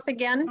 hold him up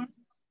again.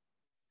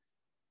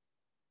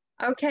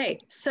 Okay,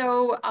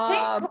 so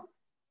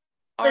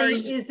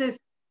Is this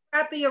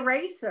crappy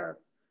eraser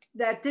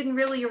that didn't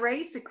really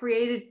erase, it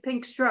created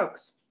pink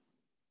strokes.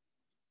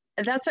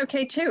 That's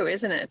okay too,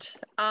 isn't it?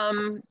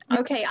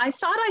 Okay, I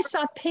thought I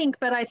saw pink,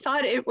 but I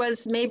thought it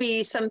was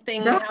maybe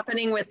something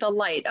happening with the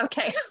light.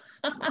 Okay.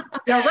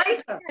 The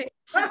eraser.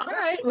 All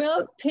right,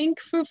 well, pink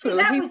Foo Foo.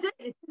 That was it,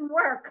 it didn't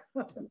work.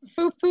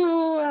 Foo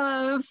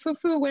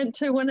Foo went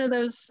to one of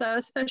those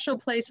special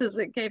places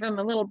that gave him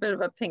a little bit of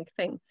a pink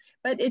thing,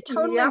 but it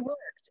totally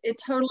worked. It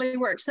totally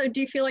worked. So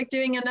do you feel like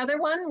doing another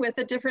one with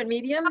a different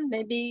medium,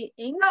 maybe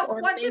ink? No,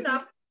 or one's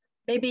enough.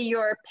 Maybe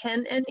your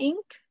pen and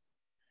ink?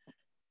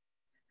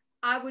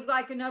 I would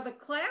like another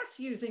class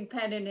using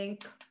pen and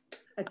ink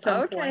at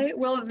some point. Okay,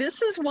 well,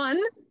 this is one.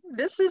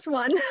 This is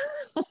one.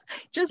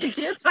 Just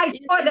dip. I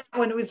saw that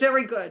one. It was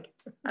very good.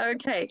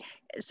 Okay,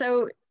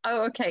 so,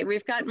 okay,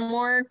 we've got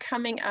more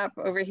coming up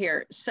over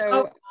here.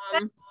 So,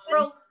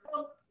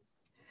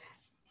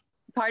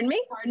 pardon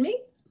me? Pardon me?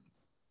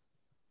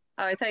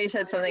 Oh, I thought you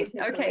said something.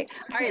 Okay.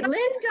 All right,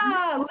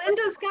 Linda.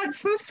 Linda's got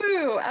Foo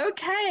Foo.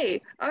 Okay.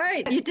 All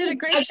right. You did a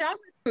great job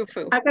with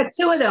Foo Foo. I got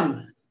 2 of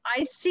them.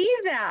 I see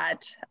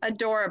that.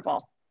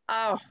 Adorable.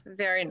 Oh,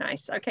 very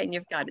nice. Okay, and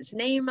you've got his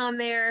name on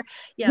there.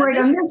 Yeah. Right,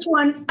 on this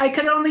one, I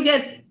could only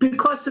get,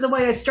 because of the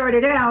way I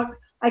started out,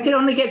 I could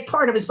only get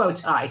part of his bow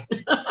tie.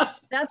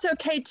 That's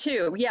okay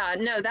too. Yeah,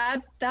 no,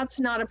 that's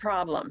not a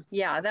problem.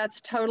 Yeah, that's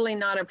totally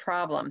not a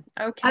problem.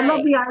 Okay. I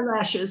love the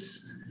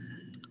eyelashes.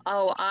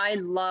 Oh, I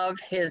love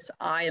his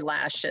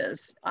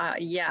eyelashes.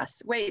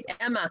 Yes. Wait,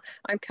 Emma,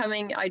 I'm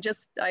coming. I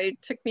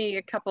took me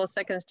a couple of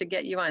seconds to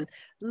get you on.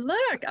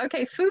 Look,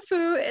 okay, Foo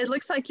Foo, it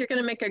looks like you're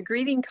going to make a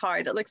greeting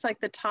card. It looks like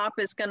the top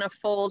is going to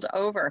fold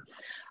over.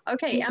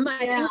 Okay, Emma,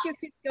 I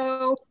think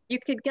you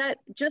could get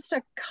just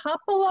a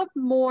couple of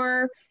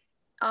more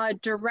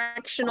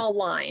directional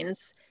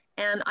lines.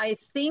 And I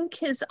think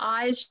his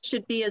eyes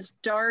should be as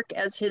dark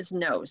as his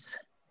nose.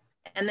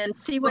 And then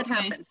see what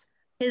happens.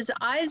 His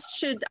eyes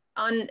should,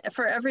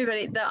 for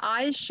everybody, the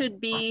eyes should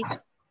be,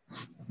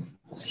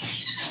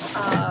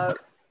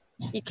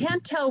 you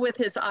can't tell with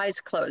his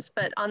eyes closed,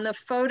 but on the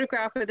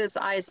photograph with his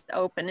eyes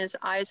open, his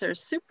eyes are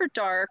super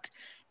dark,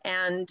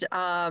 and you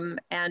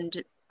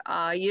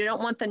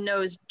don't want the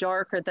nose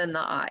darker than the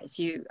eyes.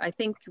 I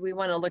think we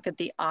want to look at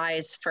the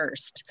eyes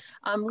first.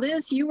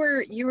 Liz, you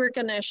were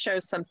going to show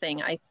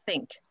something, I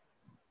think.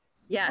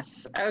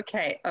 Yes.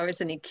 Okay. Oh,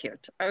 isn't he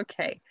cute?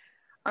 Okay.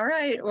 All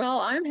right, well,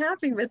 I'm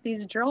happy with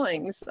these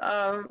drawings.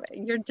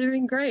 You're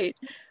doing great.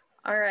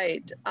 All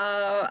right,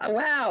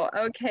 wow,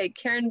 okay,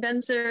 Karen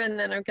Benzer, and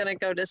then I'm gonna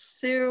go to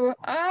Sue.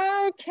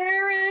 Oh,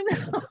 Karen,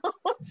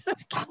 so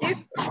cute.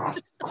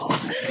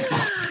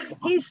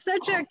 He's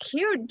such a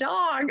cute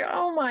dog,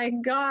 oh my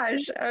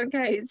gosh.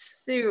 Okay,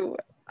 Sue,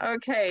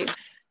 okay.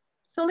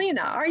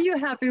 Selena, are you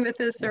happy with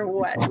this or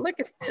what? Look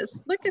at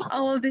this. Look at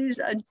all of these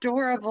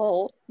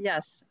adorable.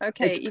 Yes.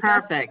 Okay. It's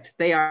perfect.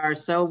 They are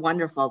so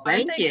wonderful.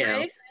 Thank you.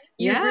 Great?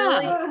 You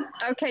really?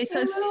 Okay.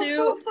 So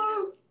Sue,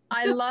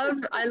 I love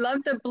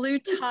the blue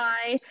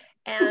tie,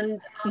 and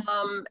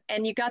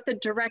you got the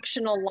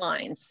directional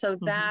lines. So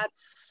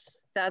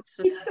that's a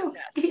success.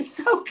 He's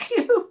so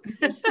cute.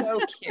 He's so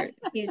cute.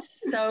 He's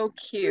so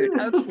cute.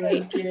 Okay.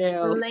 Thank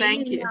you.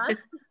 Thank you.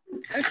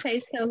 Okay,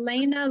 so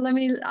Lena,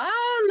 Lena.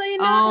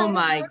 Oh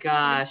my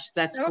gosh,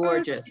 that's so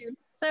gorgeous. Cute.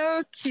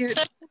 So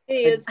cute.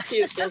 He is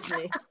cute, isn't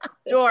he?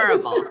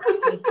 Adorable.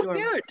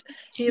 Cute.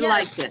 He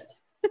likes it.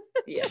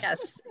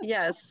 Yes,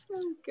 yes.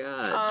 Oh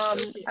God.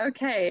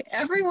 Okay,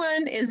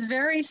 everyone is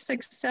very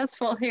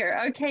successful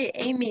here. Okay,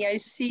 Amy, I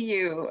see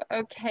you.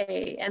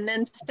 Okay, and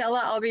then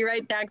Stella, I'll be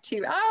right back to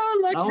you. Oh,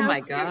 look. Oh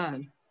my cute.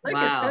 God. Look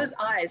wow. at those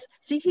eyes.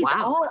 See, he's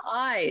all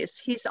eyes.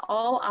 He's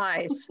all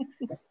eyes.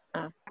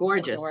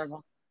 Gorgeous.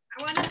 Adorable.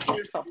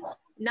 Beautiful.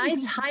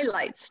 Nice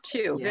highlights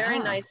too. Yeah. Very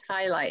nice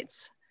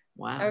highlights.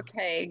 Wow.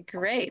 Okay,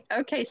 great.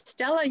 Okay,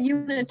 Stella, you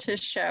wanted to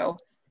show.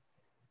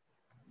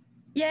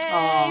 Yay,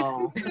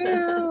 Oh.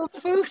 Foo Foo,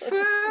 Foo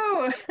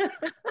Foo.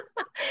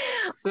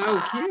 So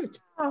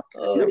cute.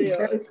 Oh,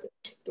 dear.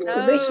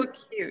 So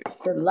cute.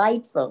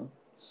 Delightful.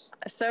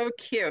 So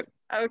cute.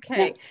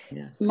 Okay.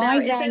 Yes. My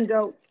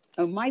Now,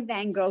 my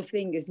Van Gogh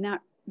thing is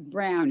not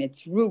brown,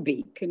 it's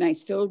ruby. Can I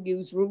still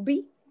use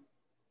ruby?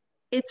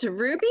 It's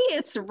ruby,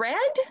 it's red?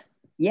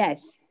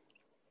 Yes.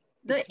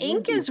 The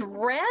ink is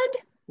red?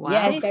 Wow.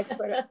 Yes, that's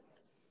what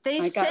They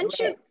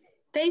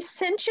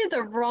sent you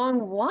the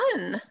wrong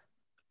one.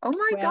 Oh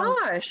my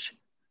gosh.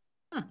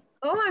 Huh.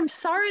 Oh, I'm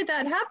sorry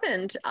that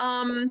happened.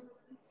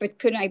 But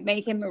could I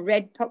make him a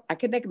red pup? I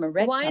could make him a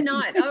red Why puppy.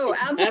 not? Oh,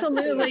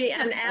 absolutely.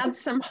 And add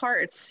some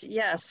hearts.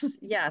 Yes,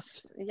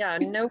 yes. Yeah,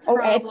 no Oh,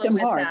 problem add some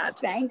with hearts. that.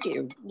 Thank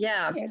you.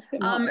 Yeah. Add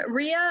some hearts.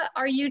 Ria,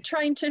 are you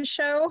trying to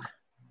show?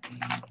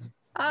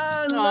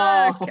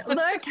 Oh,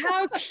 look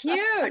how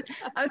cute.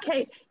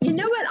 Okay, you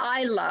know what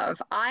I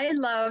love? I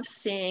love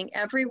seeing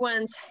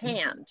everyone's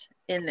hand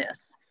in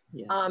this.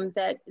 Yeah.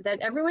 That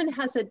everyone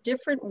has a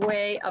different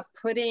way of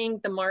putting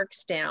the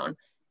marks down,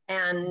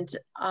 and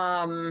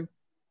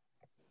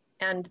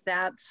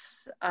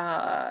that's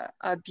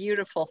a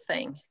beautiful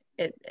thing.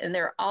 And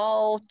they're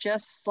all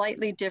just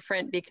slightly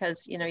different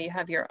because, you know, you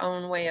have your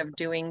own way of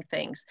doing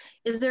things.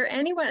 Is there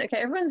anyone, okay,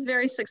 everyone's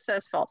very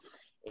successful.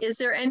 Is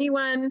there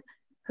anyone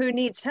who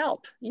needs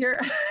help?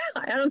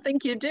 I don't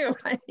think you do.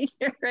 I think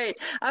you're great.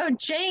 Oh,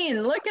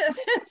 Jane, look at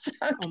this.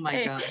 Okay. Oh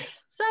my God.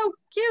 So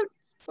cute.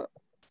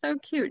 So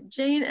cute.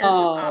 Jane and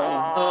Oh,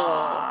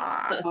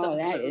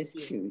 that is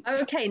cute.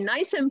 Okay,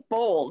 nice and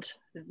bold.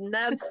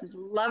 That's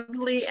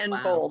lovely and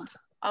Wow. bold.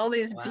 All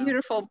these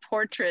beautiful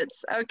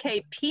portraits.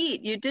 Okay,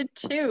 Pete, you did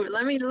too.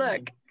 Let me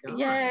look. Oh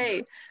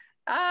Yay.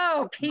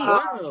 Oh, Pete,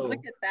 Whoa.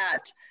 look at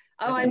that.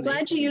 Oh, That's I'm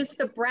glad you amazing. used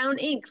the brown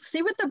ink.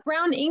 See what the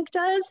brown ink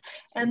does?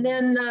 And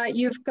then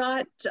you've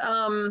got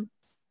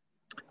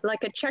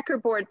like a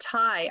checkerboard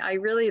tie. I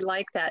really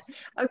like that.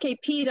 Okay,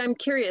 Pete, I'm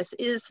curious.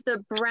 Is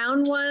the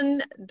brown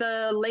one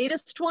the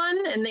latest one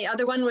and the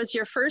other one was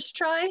your first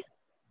try?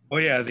 Oh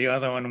yeah, the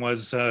other one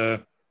was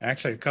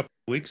actually a couple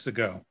of weeks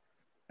ago.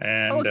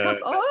 And okay.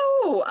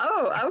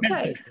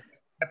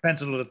 I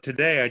penciled it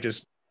today. I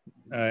just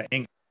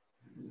inked.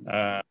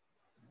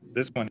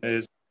 This one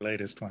is the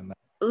latest one.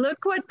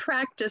 Look what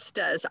practice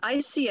does.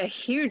 I see a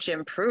huge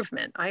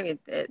improvement. I mean,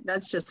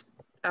 that's just,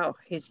 oh,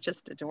 he's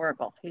just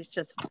adorable. He's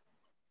just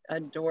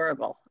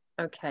adorable.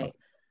 Okay.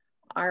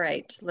 All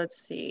right,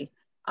 let's see.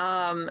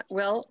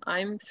 Well,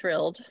 I'm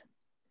thrilled.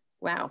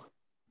 Wow.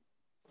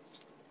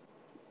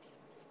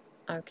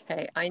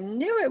 Okay, I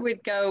knew it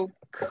would go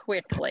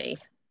quickly.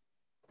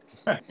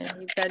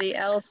 Anybody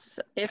else?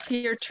 If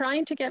you're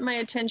trying to get my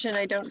attention,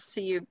 I don't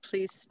see you,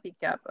 please speak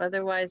up.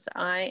 Otherwise,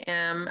 I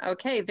am,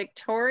 okay,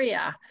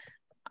 Victoria.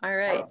 All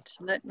right,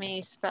 let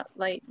me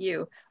spotlight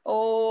you.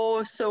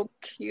 Oh, so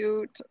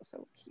cute,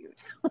 so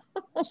cute.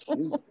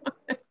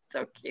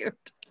 So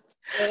cute.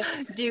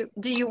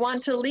 Do you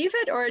want to leave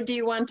it, or do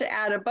you want to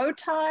add a bow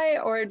tie,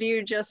 or do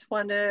you just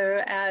want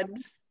to add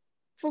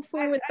Foo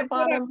Foo at the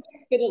bottom?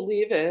 I'm gonna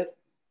leave it.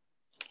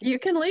 You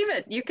can leave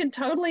it. You can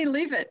totally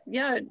leave it.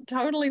 Yeah, it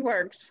totally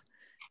works.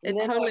 It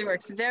totally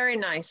works. Very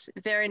nice.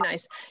 Very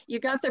nice.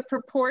 You got the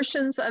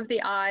proportions of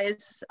the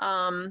eyes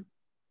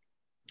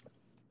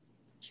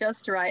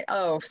just right.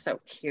 Oh,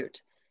 so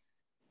cute.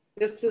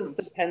 This is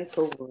the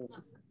pencil one.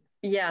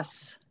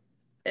 Yes.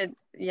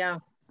 Yeah.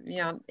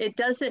 It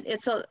doesn't,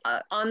 it's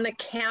on the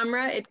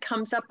camera, it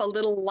comes up a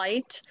little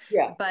light.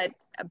 Yeah. But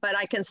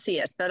I can see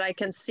it. But I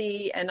can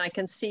see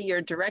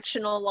your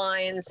directional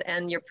lines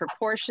and your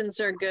proportions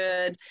are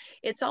good.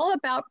 It's all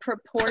about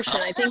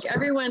proportion. I think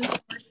everyone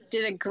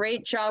did a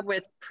great job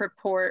with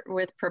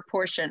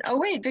proportion. Oh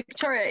wait,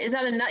 Victoria, is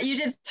that you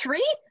did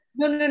 3?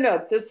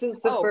 No. This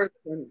is the first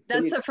one. So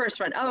That's the first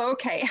one. Oh,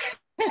 okay.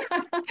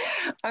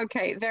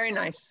 Okay, very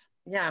nice.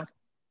 Yeah,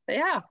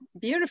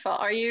 beautiful.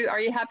 Are you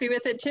happy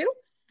with it too?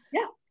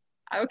 Yeah.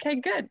 Okay,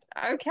 good.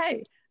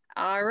 Okay.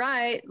 All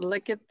right,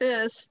 look at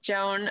this,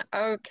 Joan.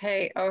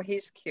 Okay, oh,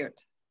 he's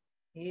cute.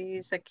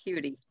 He's a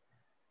cutie.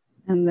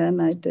 And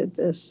then I did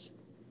this.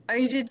 Oh,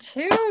 you did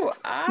too? Oh.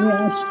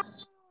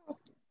 Yes.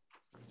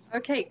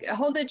 Okay,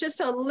 hold it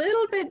just a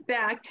little bit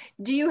back.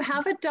 Do you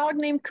have a dog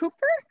named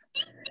Cooper?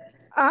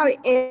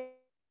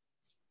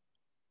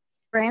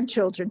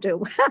 Grandchildren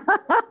do.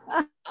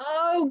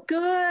 Oh,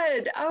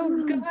 good.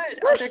 Oh, good.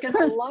 Oh, they're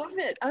gonna love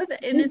it. Oh,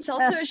 and it's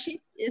also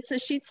it's a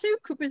Shih Tzu.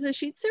 Cooper's a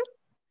Shih Tzu.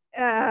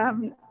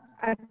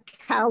 A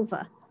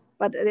Calva,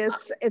 but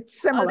it's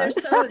similar.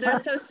 Oh,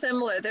 they're so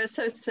similar. They're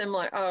so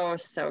similar. Oh,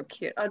 so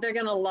cute. Oh, they're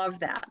gonna love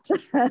that.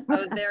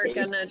 Oh, they're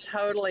gonna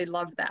totally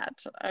love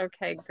that.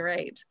 Okay,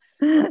 great.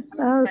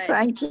 Oh,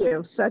 thank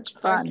you. Such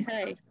fun.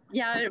 Okay.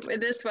 Yeah,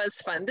 this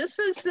was fun.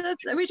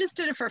 We just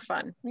did it for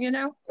fun, you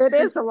know? It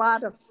is a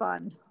lot of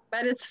fun.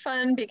 But it's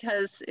fun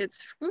because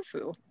it's Foo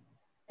Foo.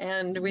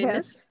 And we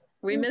miss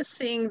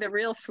seeing the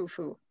real Foo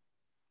Foo.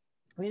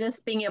 We miss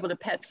being able to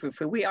pet Foo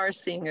Foo. We are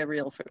seeing a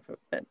real Foo Foo,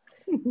 but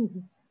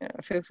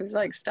Foo Foo's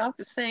like,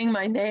 stop saying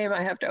my name.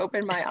 I have to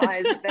open my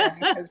eyes then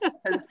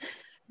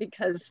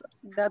because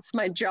that's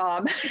my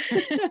job.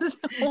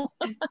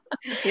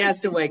 He has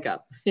to wake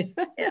up.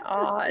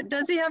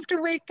 Does he have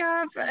to wake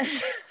up?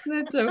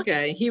 That's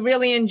okay. He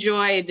really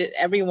enjoyed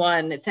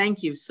everyone.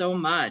 Thank you so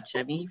much.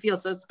 I mean, he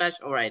feels so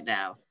special right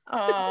now.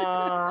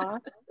 Well,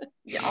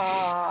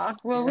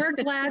 we're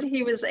glad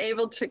he was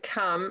able to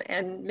come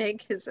and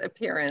make his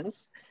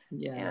appearance.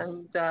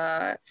 Yes.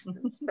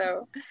 And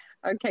so,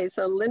 okay,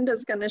 so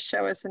Linda's going to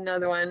show us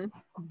another one.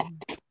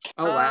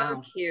 Oh,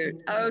 wow. Cute.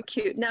 Oh,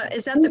 cute. Now,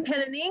 is that the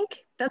pen and ink?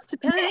 That's the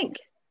pen and ink?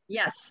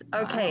 Yes.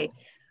 Okay. Wow.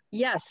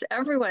 Yes,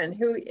 everyone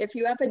if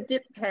you have a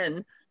dip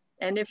pen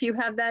and if you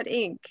have that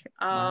ink,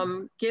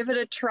 give it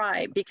a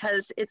try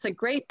because it's a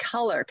great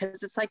color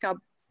because it's like a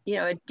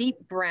deep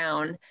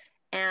brown.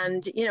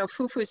 And,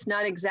 Foo Foo's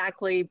not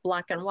exactly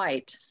black and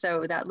white.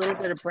 So that little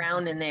bit of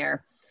brown in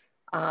there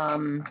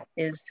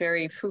is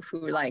very Foo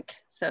Foo like.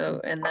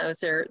 So, and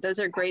those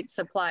are great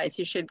supplies.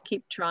 You should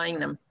keep trying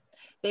them.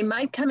 They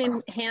might come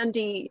in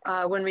handy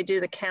when we do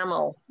the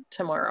camel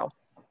tomorrow.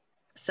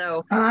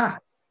 So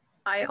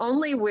my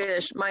only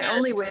wish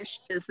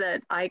is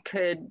that I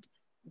could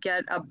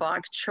get a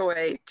bok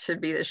choy to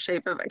be the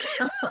shape of a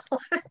camel.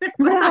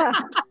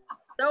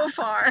 So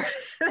far,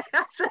 it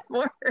hasn't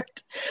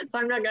worked. So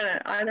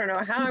I don't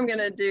know how I'm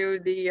gonna do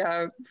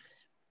the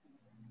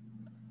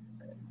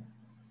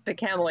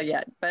camel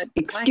yet, but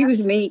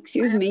excuse me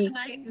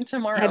tonight and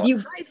tomorrow.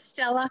 Hi,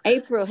 Stella.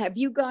 April, have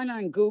you gone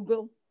on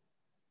Google?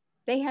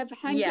 They have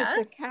hundreds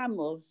of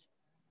camels.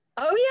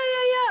 Oh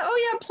yeah. Oh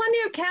yeah,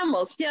 plenty of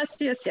camels. Yes.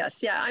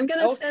 Yeah, I'm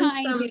gonna send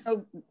kinds, some. You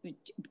know,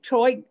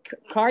 toy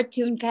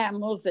cartoon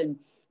camels and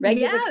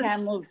regular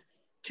camels,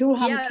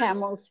 two-hump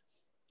camels.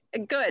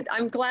 Good.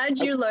 I'm glad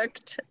you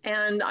looked,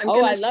 and I'm I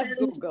gonna love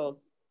send. Google.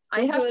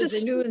 I have to. Is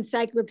a new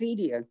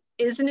encyclopedia.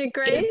 Isn't it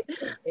great?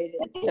 It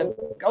is. So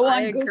go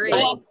on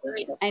Google.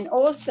 And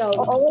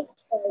also,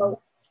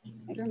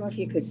 I don't know if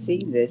you could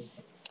see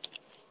this.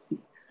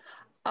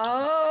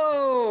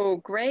 Oh,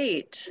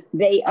 great.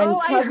 They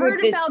I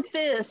heard about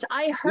this.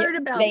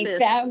 They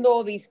found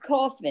all these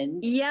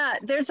coffins. Yeah,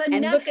 there's a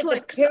and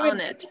Netflix on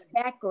it.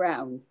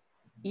 Background.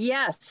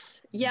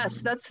 Yes,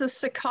 that's the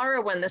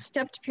Saqqara one, the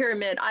stepped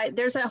pyramid.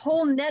 There's a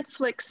whole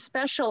Netflix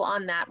special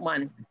on that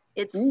one.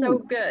 It's so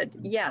good.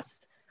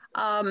 Yes.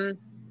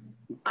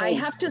 I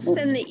have to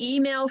send the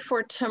email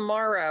for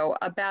tomorrow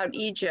about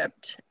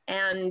Egypt,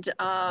 and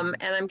I'm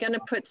going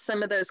to put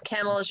some of those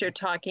camels you're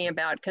talking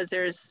about, because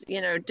there's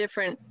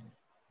different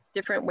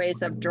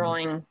ways of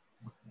drawing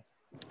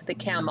the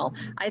camel.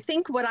 I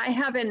think what I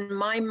have in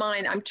my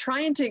mind, I'm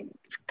trying to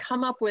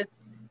come up with,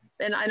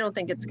 and I don't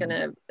think it's going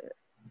to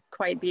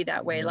quite be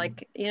that way,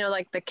 like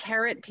like the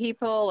carrot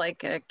people,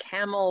 like a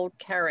camel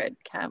carrot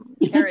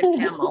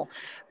camel,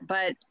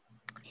 but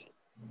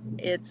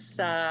it's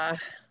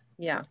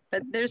yeah,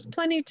 but there's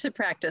plenty to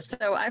practice.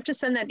 So I have to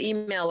send that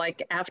email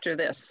like after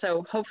this.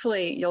 So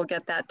hopefully you'll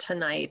get that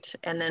tonight,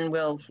 and then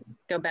we'll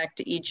go back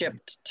to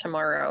Egypt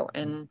tomorrow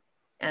and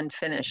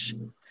finish.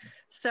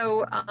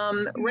 So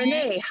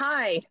Renee,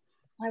 hi.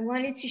 I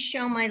wanted to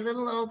show my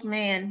little old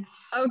man.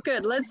 Oh,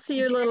 good. Let's see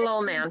your little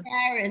old man.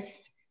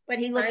 Embarrassed, but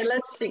he looks. All right,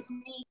 let's see.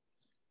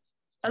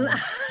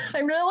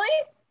 Really?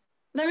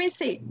 Let me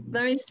see.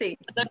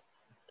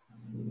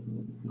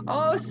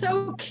 Oh,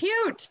 so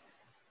cute.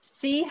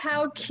 See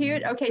how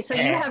cute? Okay, so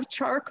you have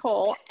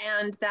charcoal,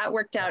 and that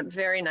worked out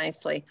very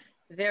nicely.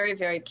 Very,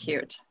 very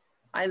cute.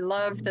 I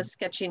love the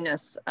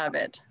sketchiness of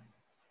it.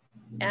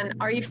 And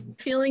are you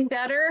feeling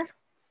better?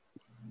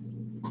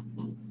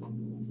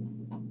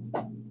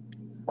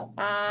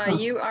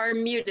 You are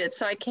muted,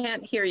 so I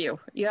can't hear you.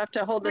 You have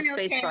to hold the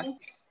space bar. A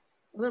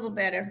little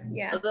better,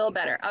 yeah. A little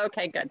better.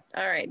 Okay, good.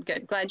 All right,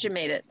 good. Glad you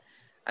made it.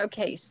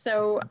 Okay,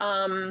 so,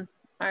 all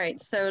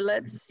right, so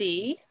let's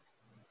see.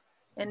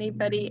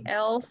 Anybody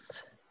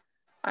else?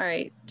 All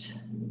right.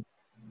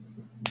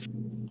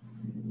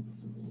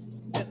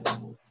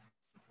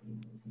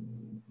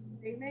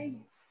 See me?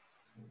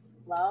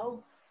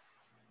 Hello?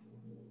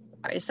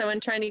 All right, someone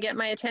trying to get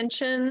my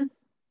attention?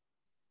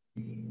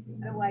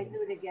 What do I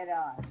do to get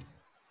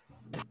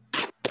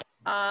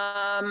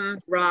on?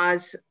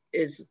 Roz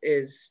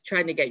is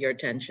trying to get your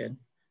attention.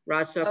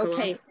 Roz Sokolov.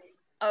 Okay.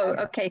 Oh,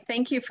 okay.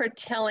 Thank you for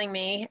telling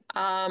me.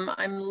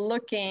 I'm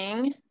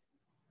looking.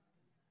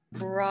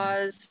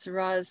 Roz.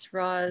 Roz,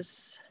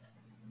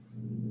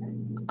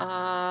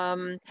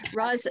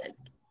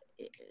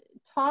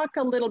 talk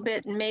a little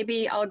bit, and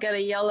maybe I'll get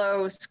a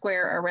yellow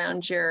square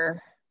around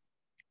your.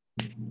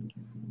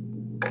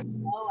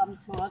 Oh, I'm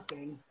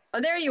talking. Oh,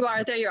 there you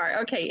are. There you are.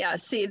 Okay. Yeah.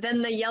 See,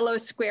 then the yellow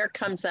square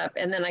comes up,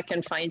 and then I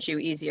can find you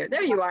easier.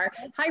 There you are.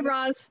 Hi,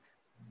 Roz.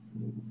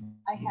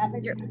 I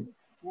haven't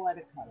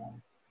watercolor.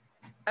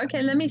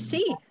 Okay. Let me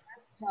see.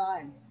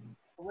 Time.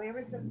 Where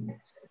is the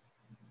picture?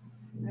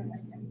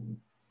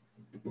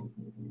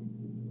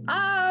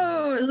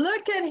 Oh,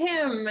 look at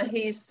him.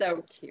 He's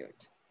so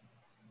cute.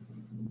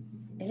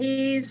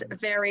 He's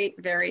very,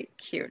 very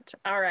cute.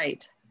 All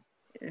right.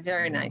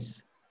 Very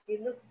nice. He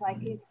looks like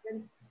he's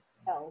been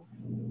held.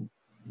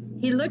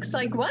 He looks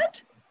like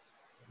what?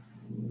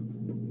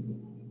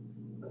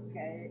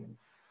 Okay.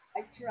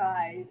 I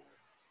tried.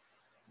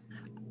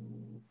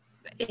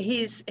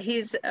 He's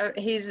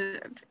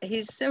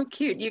so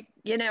cute.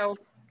 You know,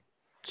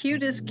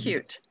 cute is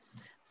cute.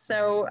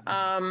 So,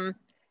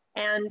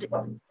 and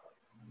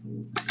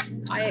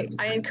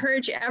I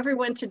encourage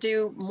everyone to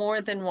do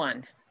more than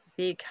one,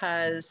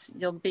 because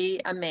you'll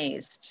be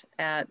amazed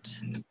at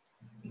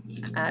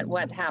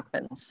what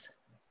happens.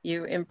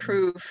 You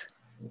improve,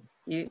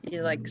 you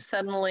like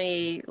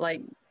suddenly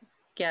like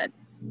get,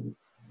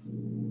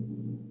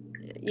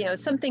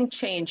 something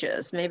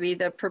changes, maybe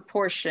the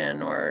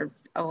proportion or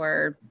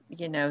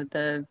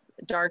the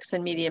darks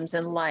and mediums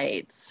and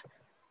lights.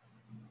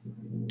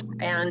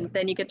 And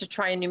then you get to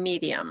try a new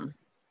medium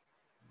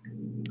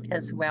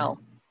as well.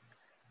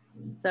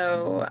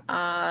 So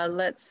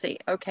let's see.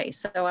 Okay,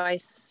 so I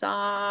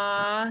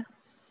saw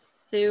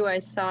Sue, I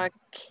saw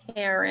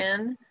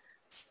Karen.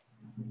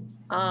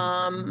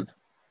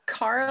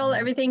 Carl,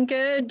 everything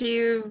good? Do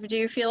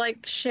you feel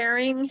like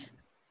sharing?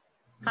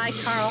 Hi,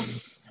 Carl.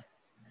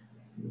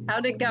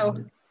 How'd it go?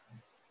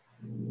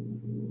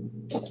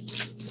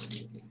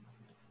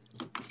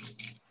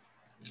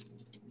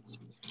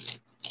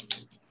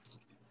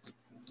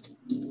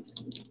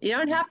 You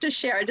don't have to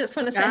share. I just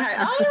want to say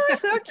hi. Oh,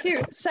 so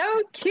cute.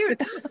 So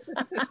cute.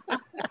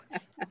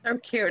 So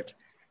cute.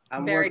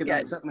 I'm Very working good.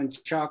 on something in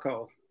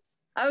charcoal.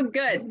 Oh,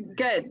 good,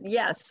 good.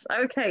 Yes.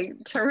 Okay.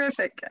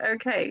 Terrific.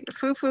 Okay.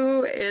 Foo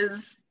Foo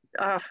is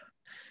a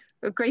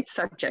great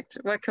subject.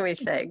 What can we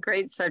say?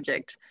 Great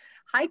subject.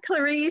 Hi,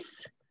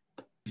 Clarice.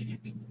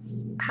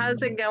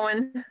 How's it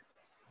going?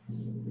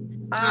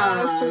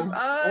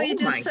 Oh, you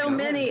did so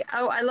many.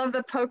 Oh, I love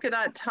the polka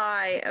dot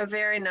tie. Oh,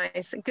 very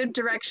nice. Good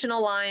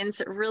directional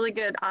lines, really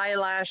good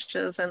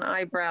eyelashes and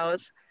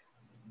eyebrows.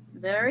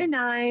 Very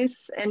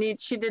nice. And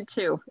she did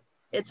too.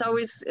 It's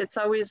always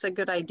a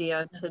good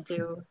idea to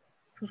do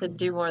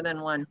more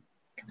than one.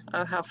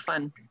 Oh, how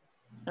fun.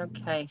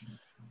 Okay.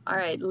 All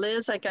right,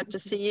 Liz, I got to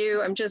see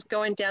you. I'm just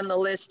going down the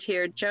list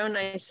here. Joan,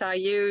 I saw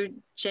you.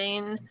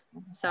 Jane,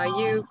 saw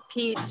you.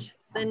 Pete,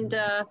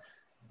 Linda,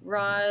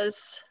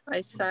 Roz, I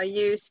saw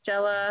you.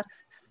 Stella,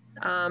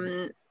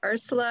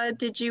 Ursula,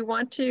 did you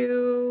want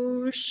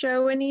to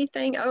show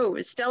anything? Oh,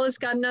 Stella's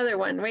got another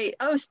one. Wait,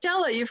 oh,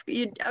 Stella, you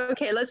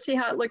okay, let's see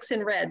how it looks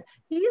in red.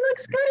 He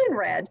looks good in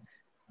red.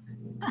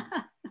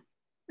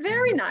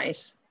 Very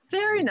nice,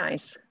 very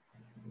nice.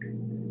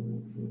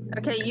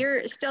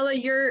 Okay, Stella,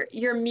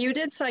 you're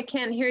muted, so I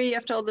can't hear you. You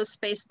have to hold the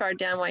space bar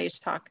down while you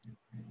talk.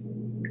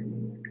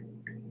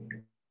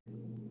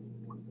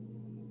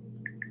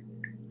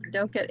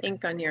 Don't get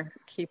ink on your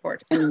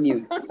keyboard.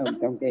 Unmute. Oh,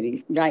 don't get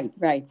ink. Right,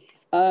 right.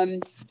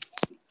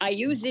 I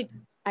use it.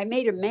 I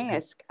made a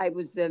mask. I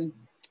was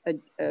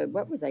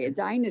what was I? A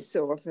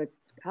dinosaur for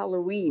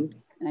Halloween,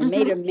 and I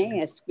made a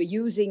mask for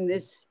using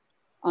this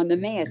on the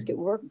mask. It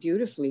worked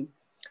beautifully.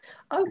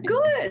 Oh,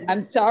 good.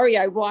 I'm sorry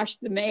I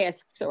washed the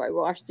mask, so I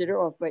washed it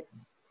off, but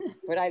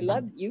I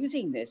love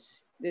using this.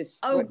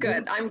 Oh,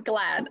 good. I'm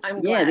glad.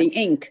 I'm glad. Yeah, the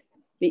ink.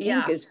 The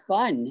ink is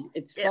fun.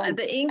 It's fun. Yeah,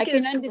 the ink I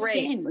is can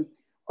understand. great.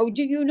 Oh,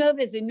 do you know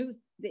there's a new,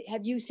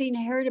 have you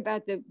heard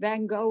about the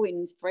Van Gogh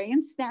in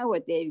France now,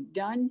 what they've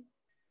done?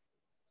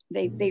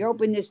 They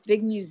opened this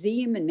big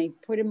museum and they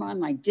put him on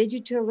like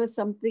digital or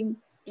something.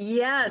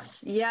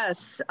 Yes,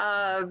 yes.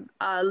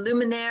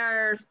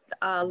 Luminaire,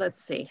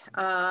 let's see,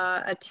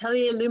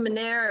 Atelier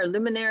Luminaire or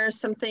Luminaire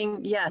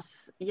something.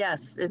 Yes,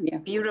 yes, it's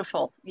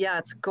beautiful. Yeah,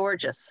 it's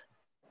gorgeous.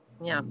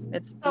 Yeah,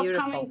 it's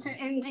beautiful. Coming to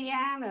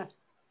Indiana.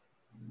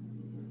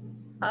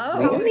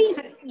 Oh,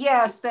 really?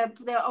 Yes, they're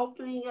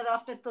opening it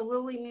up at the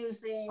Lilly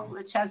Museum,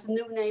 which has a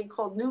new name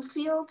called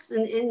Newfields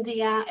in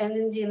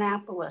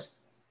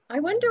Indianapolis. I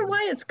wonder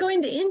why it's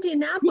going to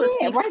Indianapolis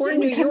before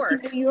New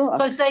York.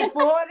 Because they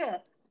bought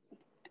it.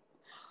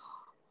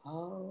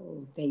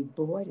 Oh, they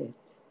bought it.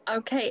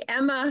 Okay,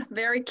 Emma,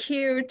 very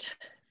cute.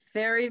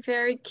 Very,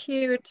 very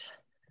cute.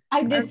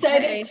 I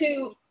decided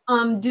to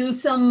do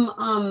some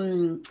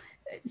of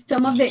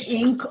the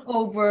ink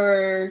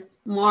over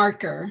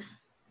marker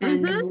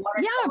and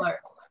watercolor,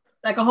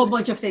 like a whole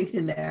bunch of things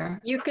in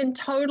there. You can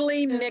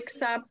totally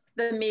mix up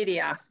the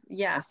media.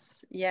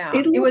 Yes, yeah.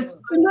 It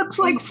looks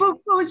like Foo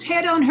Foo's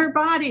head on her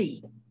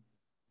body.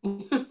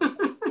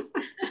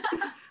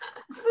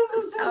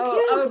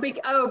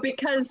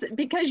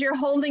 Because you're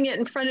holding it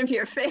in front of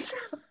your face.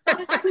 Okay,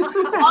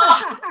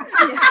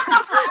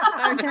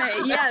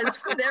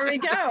 yes, there we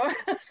go.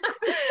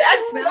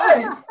 That's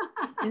good.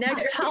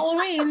 Next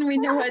Halloween, we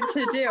know what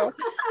to do.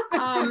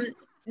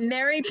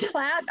 Mary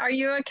Platt, are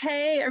you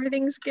okay?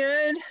 Everything's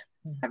good?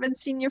 Haven't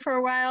seen you for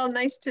a while.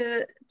 Nice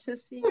to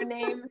see your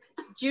name.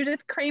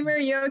 Judith Kramer,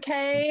 you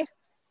okay?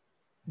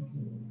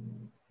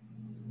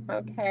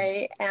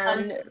 Okay,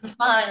 and I'm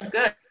fine,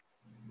 good.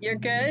 You're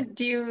good?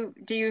 Do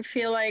you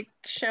feel like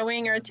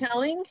showing or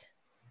telling?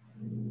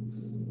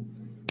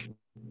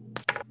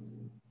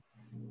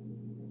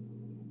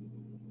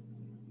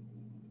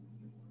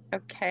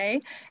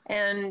 Okay,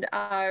 and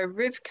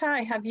Rivka,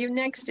 I have you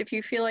next if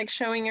you feel like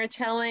showing or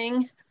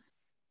telling.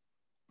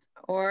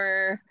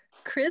 Or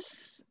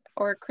Chris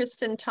or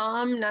Kristen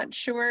Tom, not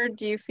sure.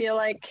 Do you feel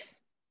like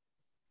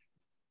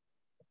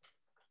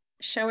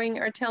showing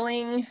or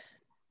telling?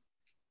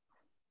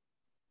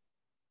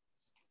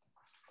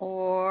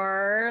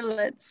 Or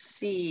let's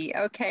see.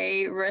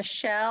 Okay,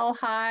 Rochelle,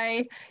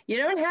 hi. You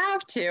don't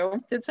have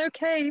to. It's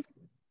okay.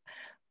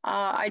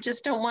 I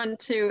just don't want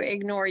to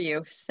ignore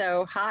you.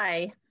 So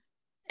hi.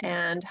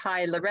 And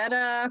hi,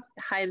 Loretta.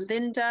 Hi,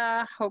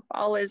 Linda. Hope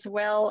all is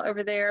well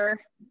over there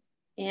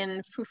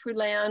in Foo Foo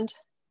land.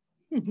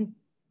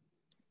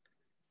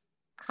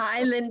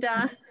 Hi,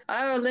 Linda.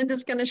 Oh,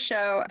 Linda's going to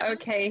show.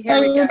 Okay, here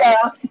we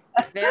go.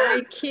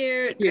 Very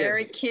cute.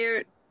 Very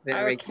cute.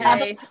 Very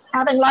okay.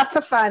 Having lots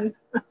of fun.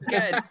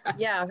 Good.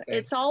 Yeah,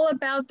 it's all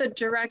about the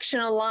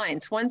directional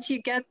lines. Once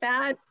you get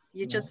that,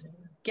 you just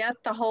get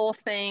the whole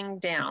thing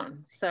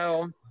down.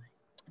 So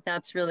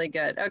That's really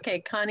good. Okay,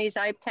 Connie's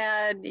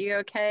iPad, you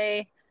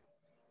okay?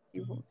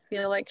 You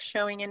feel like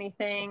showing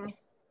anything?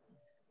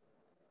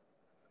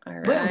 All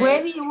right.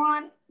 Where do you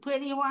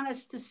want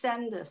us to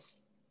send this?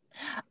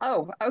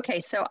 Oh, okay.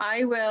 So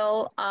I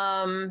will,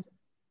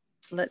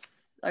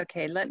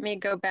 let me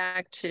go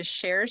back to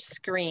share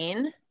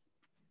screen.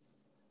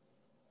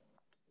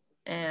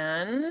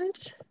 And,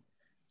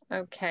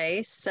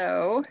 okay,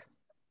 so,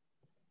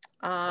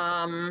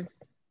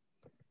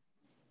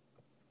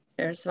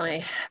 there's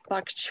my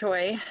bok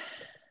choy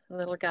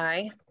little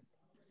guy.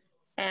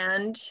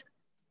 And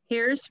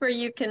here's where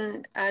you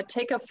can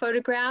take a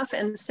photograph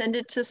and send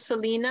it to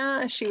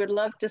Selena. She would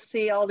love to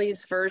see all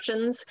these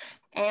versions.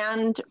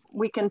 And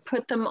we can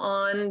put them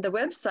on the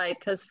website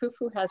because Foo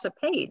Foo has a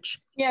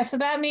page. Yeah, so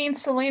that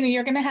means, Selena,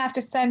 you're going to have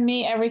to send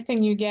me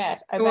everything you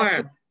get.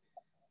 Sure.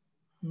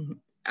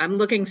 I'm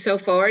looking so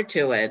forward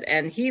to it,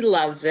 and he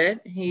loves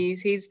it.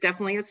 He's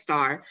definitely a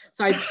star.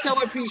 So I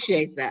so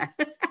appreciate that.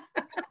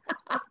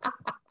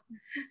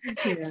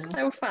 Yeah.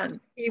 So fun.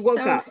 He woke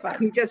so up. Fun.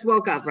 He just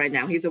woke up right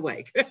now. He's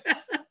awake.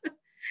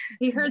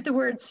 He heard the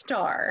word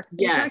star. Are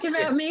Yes. you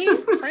talking about me?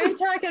 Are you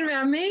talking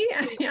about me?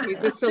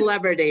 He's a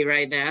celebrity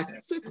right now.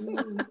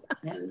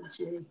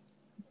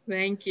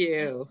 Thank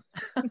you.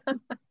 I'm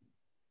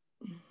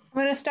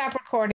going to stop recording.